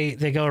 So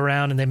they go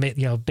around and they make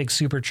big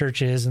super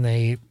churches and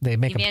they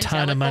make a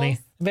ton of money.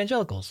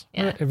 Evangelicals.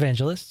 Yeah.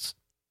 Evangelists.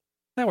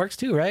 That works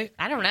too, right?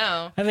 I don't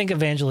know. I think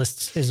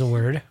evangelists is a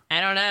word. I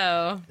don't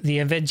know. The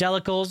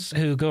evangelicals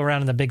who go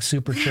around in the big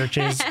super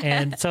churches.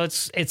 And so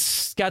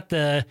it's got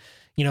the,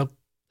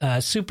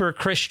 super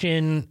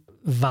Christian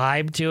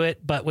vibe to it,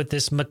 but with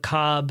this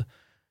macabre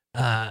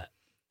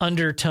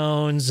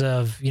undertones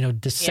of,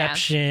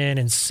 deception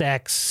and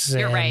sex.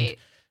 You're right.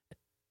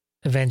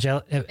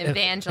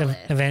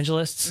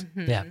 Evangelists.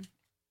 Mm-hmm. Yeah.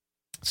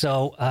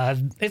 So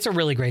it's a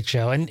really great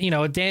show. And,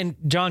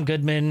 John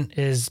Goodman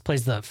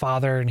plays the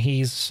father, and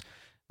he's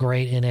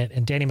great in it.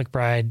 And Danny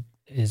McBride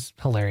is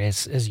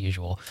hilarious, as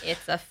usual.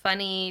 It's a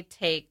funny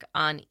take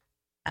on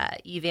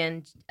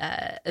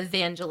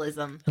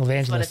evangelism.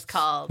 That's what it's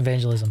called.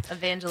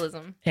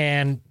 Evangelism.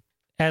 And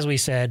as we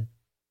said,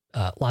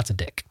 lots of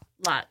dick.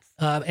 Lots.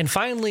 And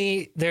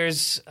finally,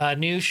 there's a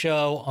new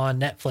show on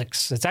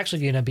Netflix. It's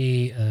actually going to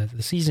be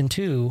the season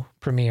 2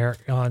 premiere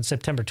on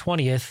September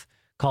 20th.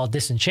 Called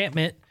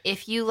Disenchantment.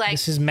 If you like,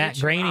 this is Matt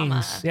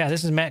Groening's. Yeah,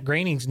 this is Matt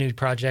Groening's new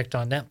project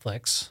on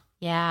Netflix.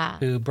 Yeah,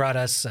 who brought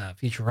us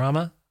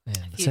Futurama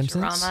and The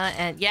Simpsons.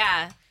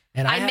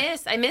 And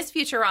I miss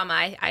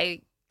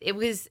Futurama. It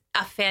was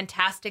a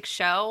fantastic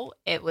show.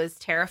 It was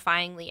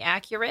terrifyingly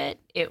accurate.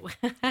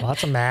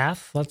 Lots of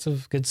math, lots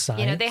of good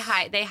science.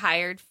 They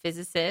hired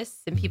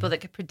physicists and people that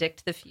could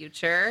predict the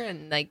future,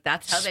 and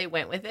that's how they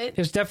went with it. It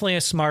was definitely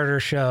a smarter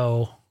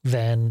show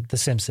than The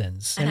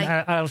Simpsons, and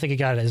I don't think it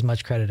got as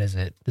much credit as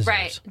it deserves.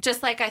 Right,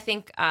 just like I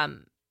think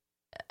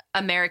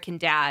American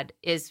Dad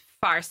is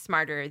far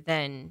smarter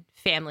than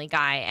Family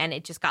Guy, and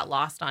it just got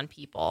lost on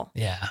people.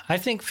 Yeah, I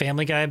think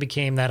Family Guy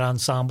became that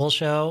ensemble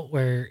show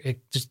where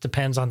it just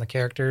depends on the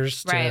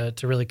characters to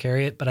really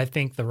carry it. But I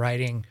think the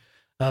writing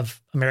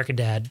of American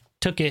Dad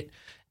took it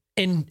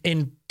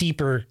in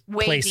deeper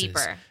places.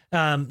 Deeper.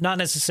 Not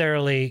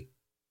necessarily,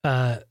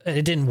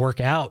 it didn't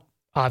work out,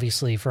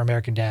 obviously, for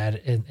American Dad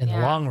in the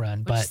long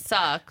run. But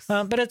sucks.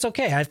 But it's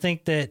okay. I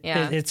think that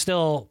it's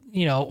still,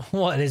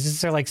 what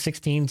is there like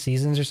 16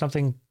 seasons or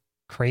something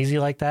crazy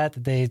like that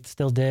they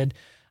still did?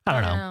 I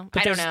don't know.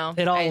 But I don't know.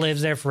 It all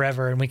lives there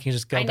forever, and we can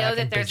just go back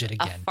and binge it again.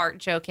 I know that there's a fart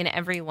joke in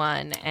every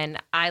one,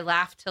 and I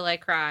laughed till I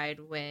cried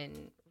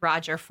when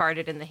Roger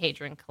farted in the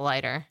Hadron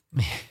Collider.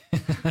 Yeah,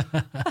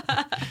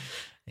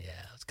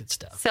 that's good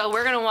stuff. So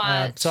we're gonna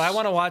watch. So I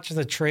want to watch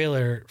the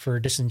trailer for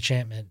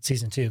Disenchantment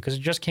season 2 because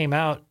it just came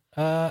out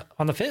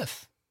on the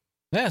 5th.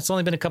 Yeah, it's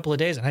only been a couple of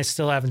days and I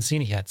still haven't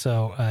seen it yet.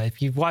 So if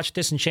you've watched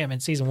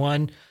Disenchantment season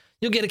 1,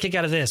 you'll get a kick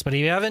out of this. But if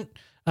you haven't,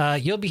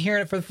 you'll be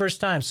hearing it for the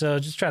first time. So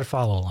just try to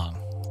follow along.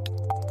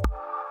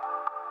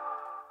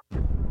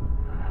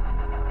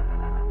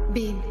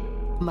 Bean,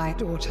 my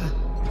daughter.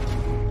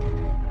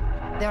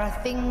 There are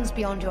things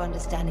beyond your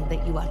understanding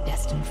that you are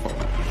destined for.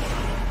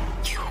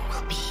 You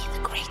will be the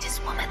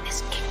greatest woman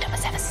this kingdom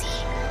has ever seen.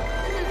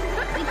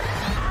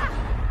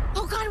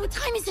 Oh God, what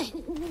time is it?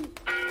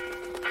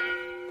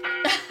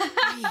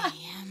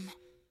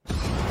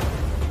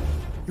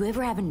 You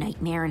ever have a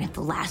nightmare and at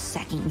the last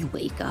second you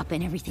wake up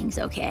and everything's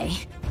okay?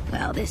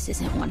 Well, this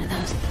isn't one of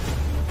those.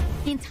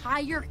 The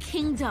entire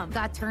kingdom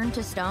got turned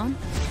to stone.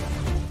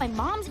 My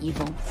mom's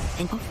evil,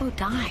 and Elfo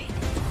died.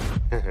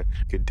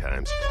 Good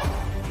times.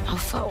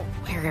 Elfo,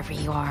 wherever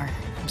you are,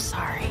 I'm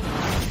sorry.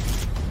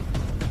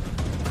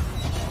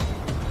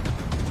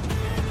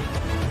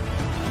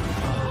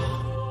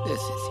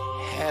 This is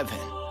heaven.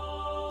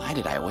 Why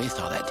did I waste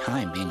all that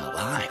time being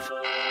alive?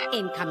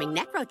 Incoming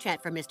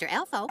necrochat from Mr.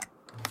 Elfo.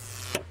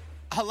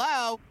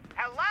 Hello?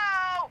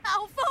 Hello?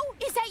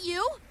 Elfo, is that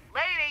you?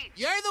 Lady!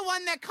 You're the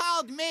one that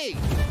called me.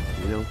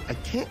 You know, I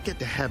can't get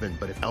to heaven,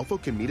 but if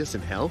Elfo can meet us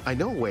in hell, I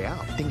know a way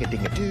out.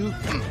 Ding-a-ding-a-doo.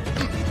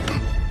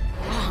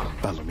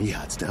 Follow me,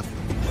 hot stuff.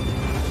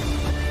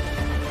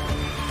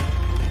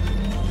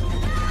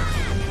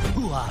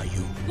 Who are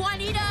you?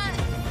 Juanita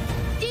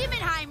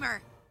Demonheimer.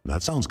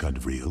 That sounds kind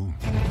of real.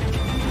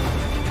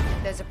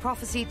 There's a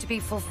prophecy to be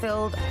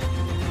fulfilled.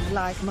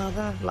 Like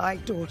mother,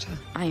 like daughter.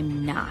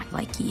 I'm not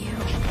like you.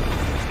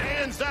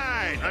 Stay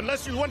inside,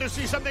 unless you want to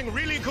see something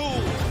really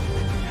cool.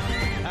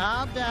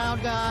 Calm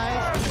down,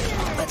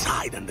 guys. Let's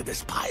hide under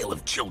this pile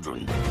of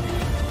children.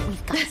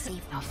 We've got to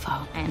save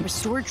Elfo and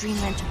restore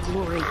Dreamland to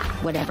glory.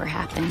 Whatever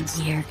happens,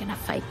 we're gonna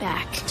fight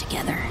back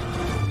together.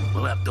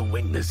 We'll have to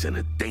wing this in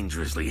a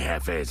dangerously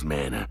half-assed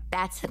manner.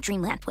 That's the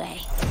Dreamland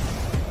way.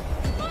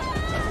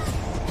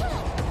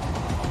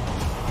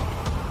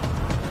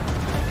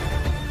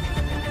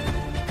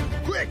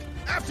 Quick,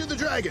 after the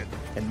dragon,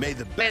 and may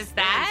the Was best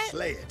man that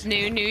slay it.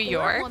 New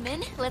York?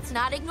 Woman, let's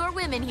not ignore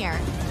women here.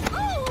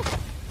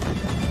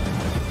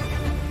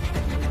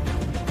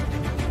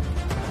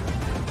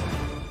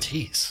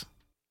 Jeez.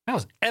 That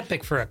was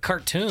epic for a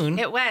cartoon.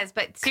 It was,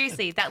 but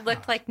seriously, that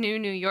looked like New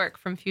York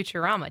from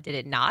Futurama, did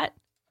it not?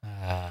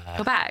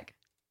 Go back.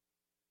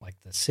 Like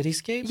the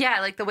cityscape? Yeah,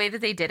 like the way that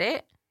they did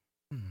it.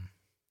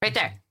 Right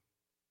there.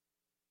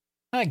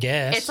 I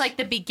guess. It's like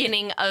the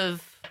beginning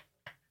of...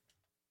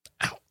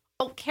 Ow.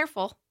 Oh,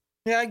 careful.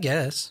 Yeah, I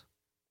guess.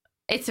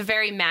 It's a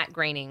very matte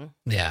graining.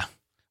 Yeah.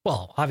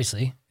 Well,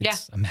 obviously,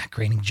 it's a matte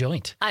graining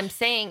joint. I'm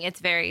saying it's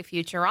very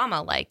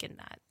Futurama-like in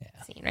that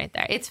scene right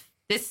there. It's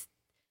this...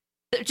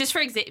 Just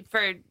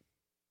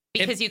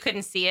because you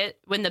couldn't see it,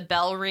 when the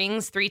bell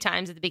rings 3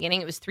 times at the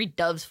beginning, it was 3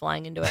 doves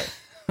flying into it.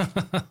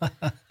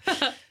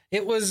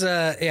 It was,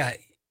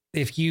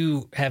 if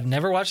you have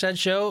never watched that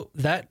show,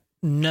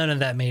 none of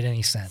that made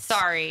any sense.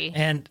 Sorry.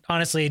 And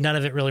honestly, none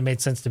of it really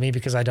made sense to me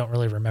because I don't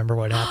really remember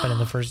what happened in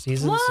the first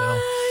season. What?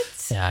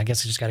 So, yeah, I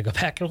guess I just got to go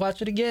back and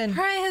watch it again.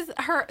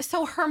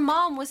 So her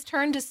mom was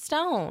turned to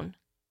stone.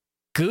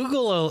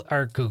 Google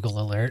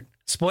alert.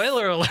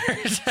 Spoiler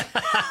alert.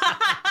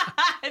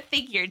 I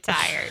think you're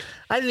tired.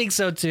 I think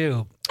so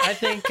too. I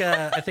think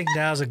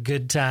now's a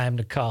good time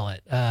to call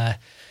it.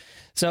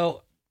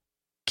 So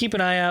keep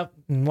an eye out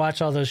and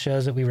watch all those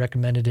shows that we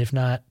recommended. If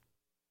not,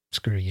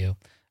 screw you.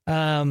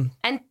 And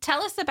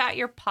tell us about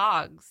your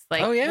Pogs.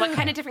 Like, oh, yeah. What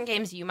kind of different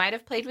games you might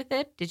have played with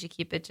it? Did you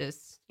keep it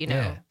just,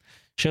 Yeah.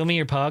 Show me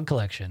your Pog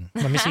collection.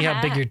 Let me see how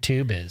big your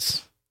tube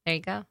is. There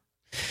you go.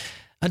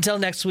 Until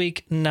next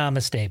week,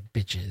 namaste,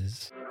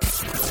 bitches.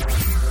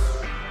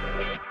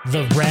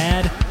 The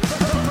Rad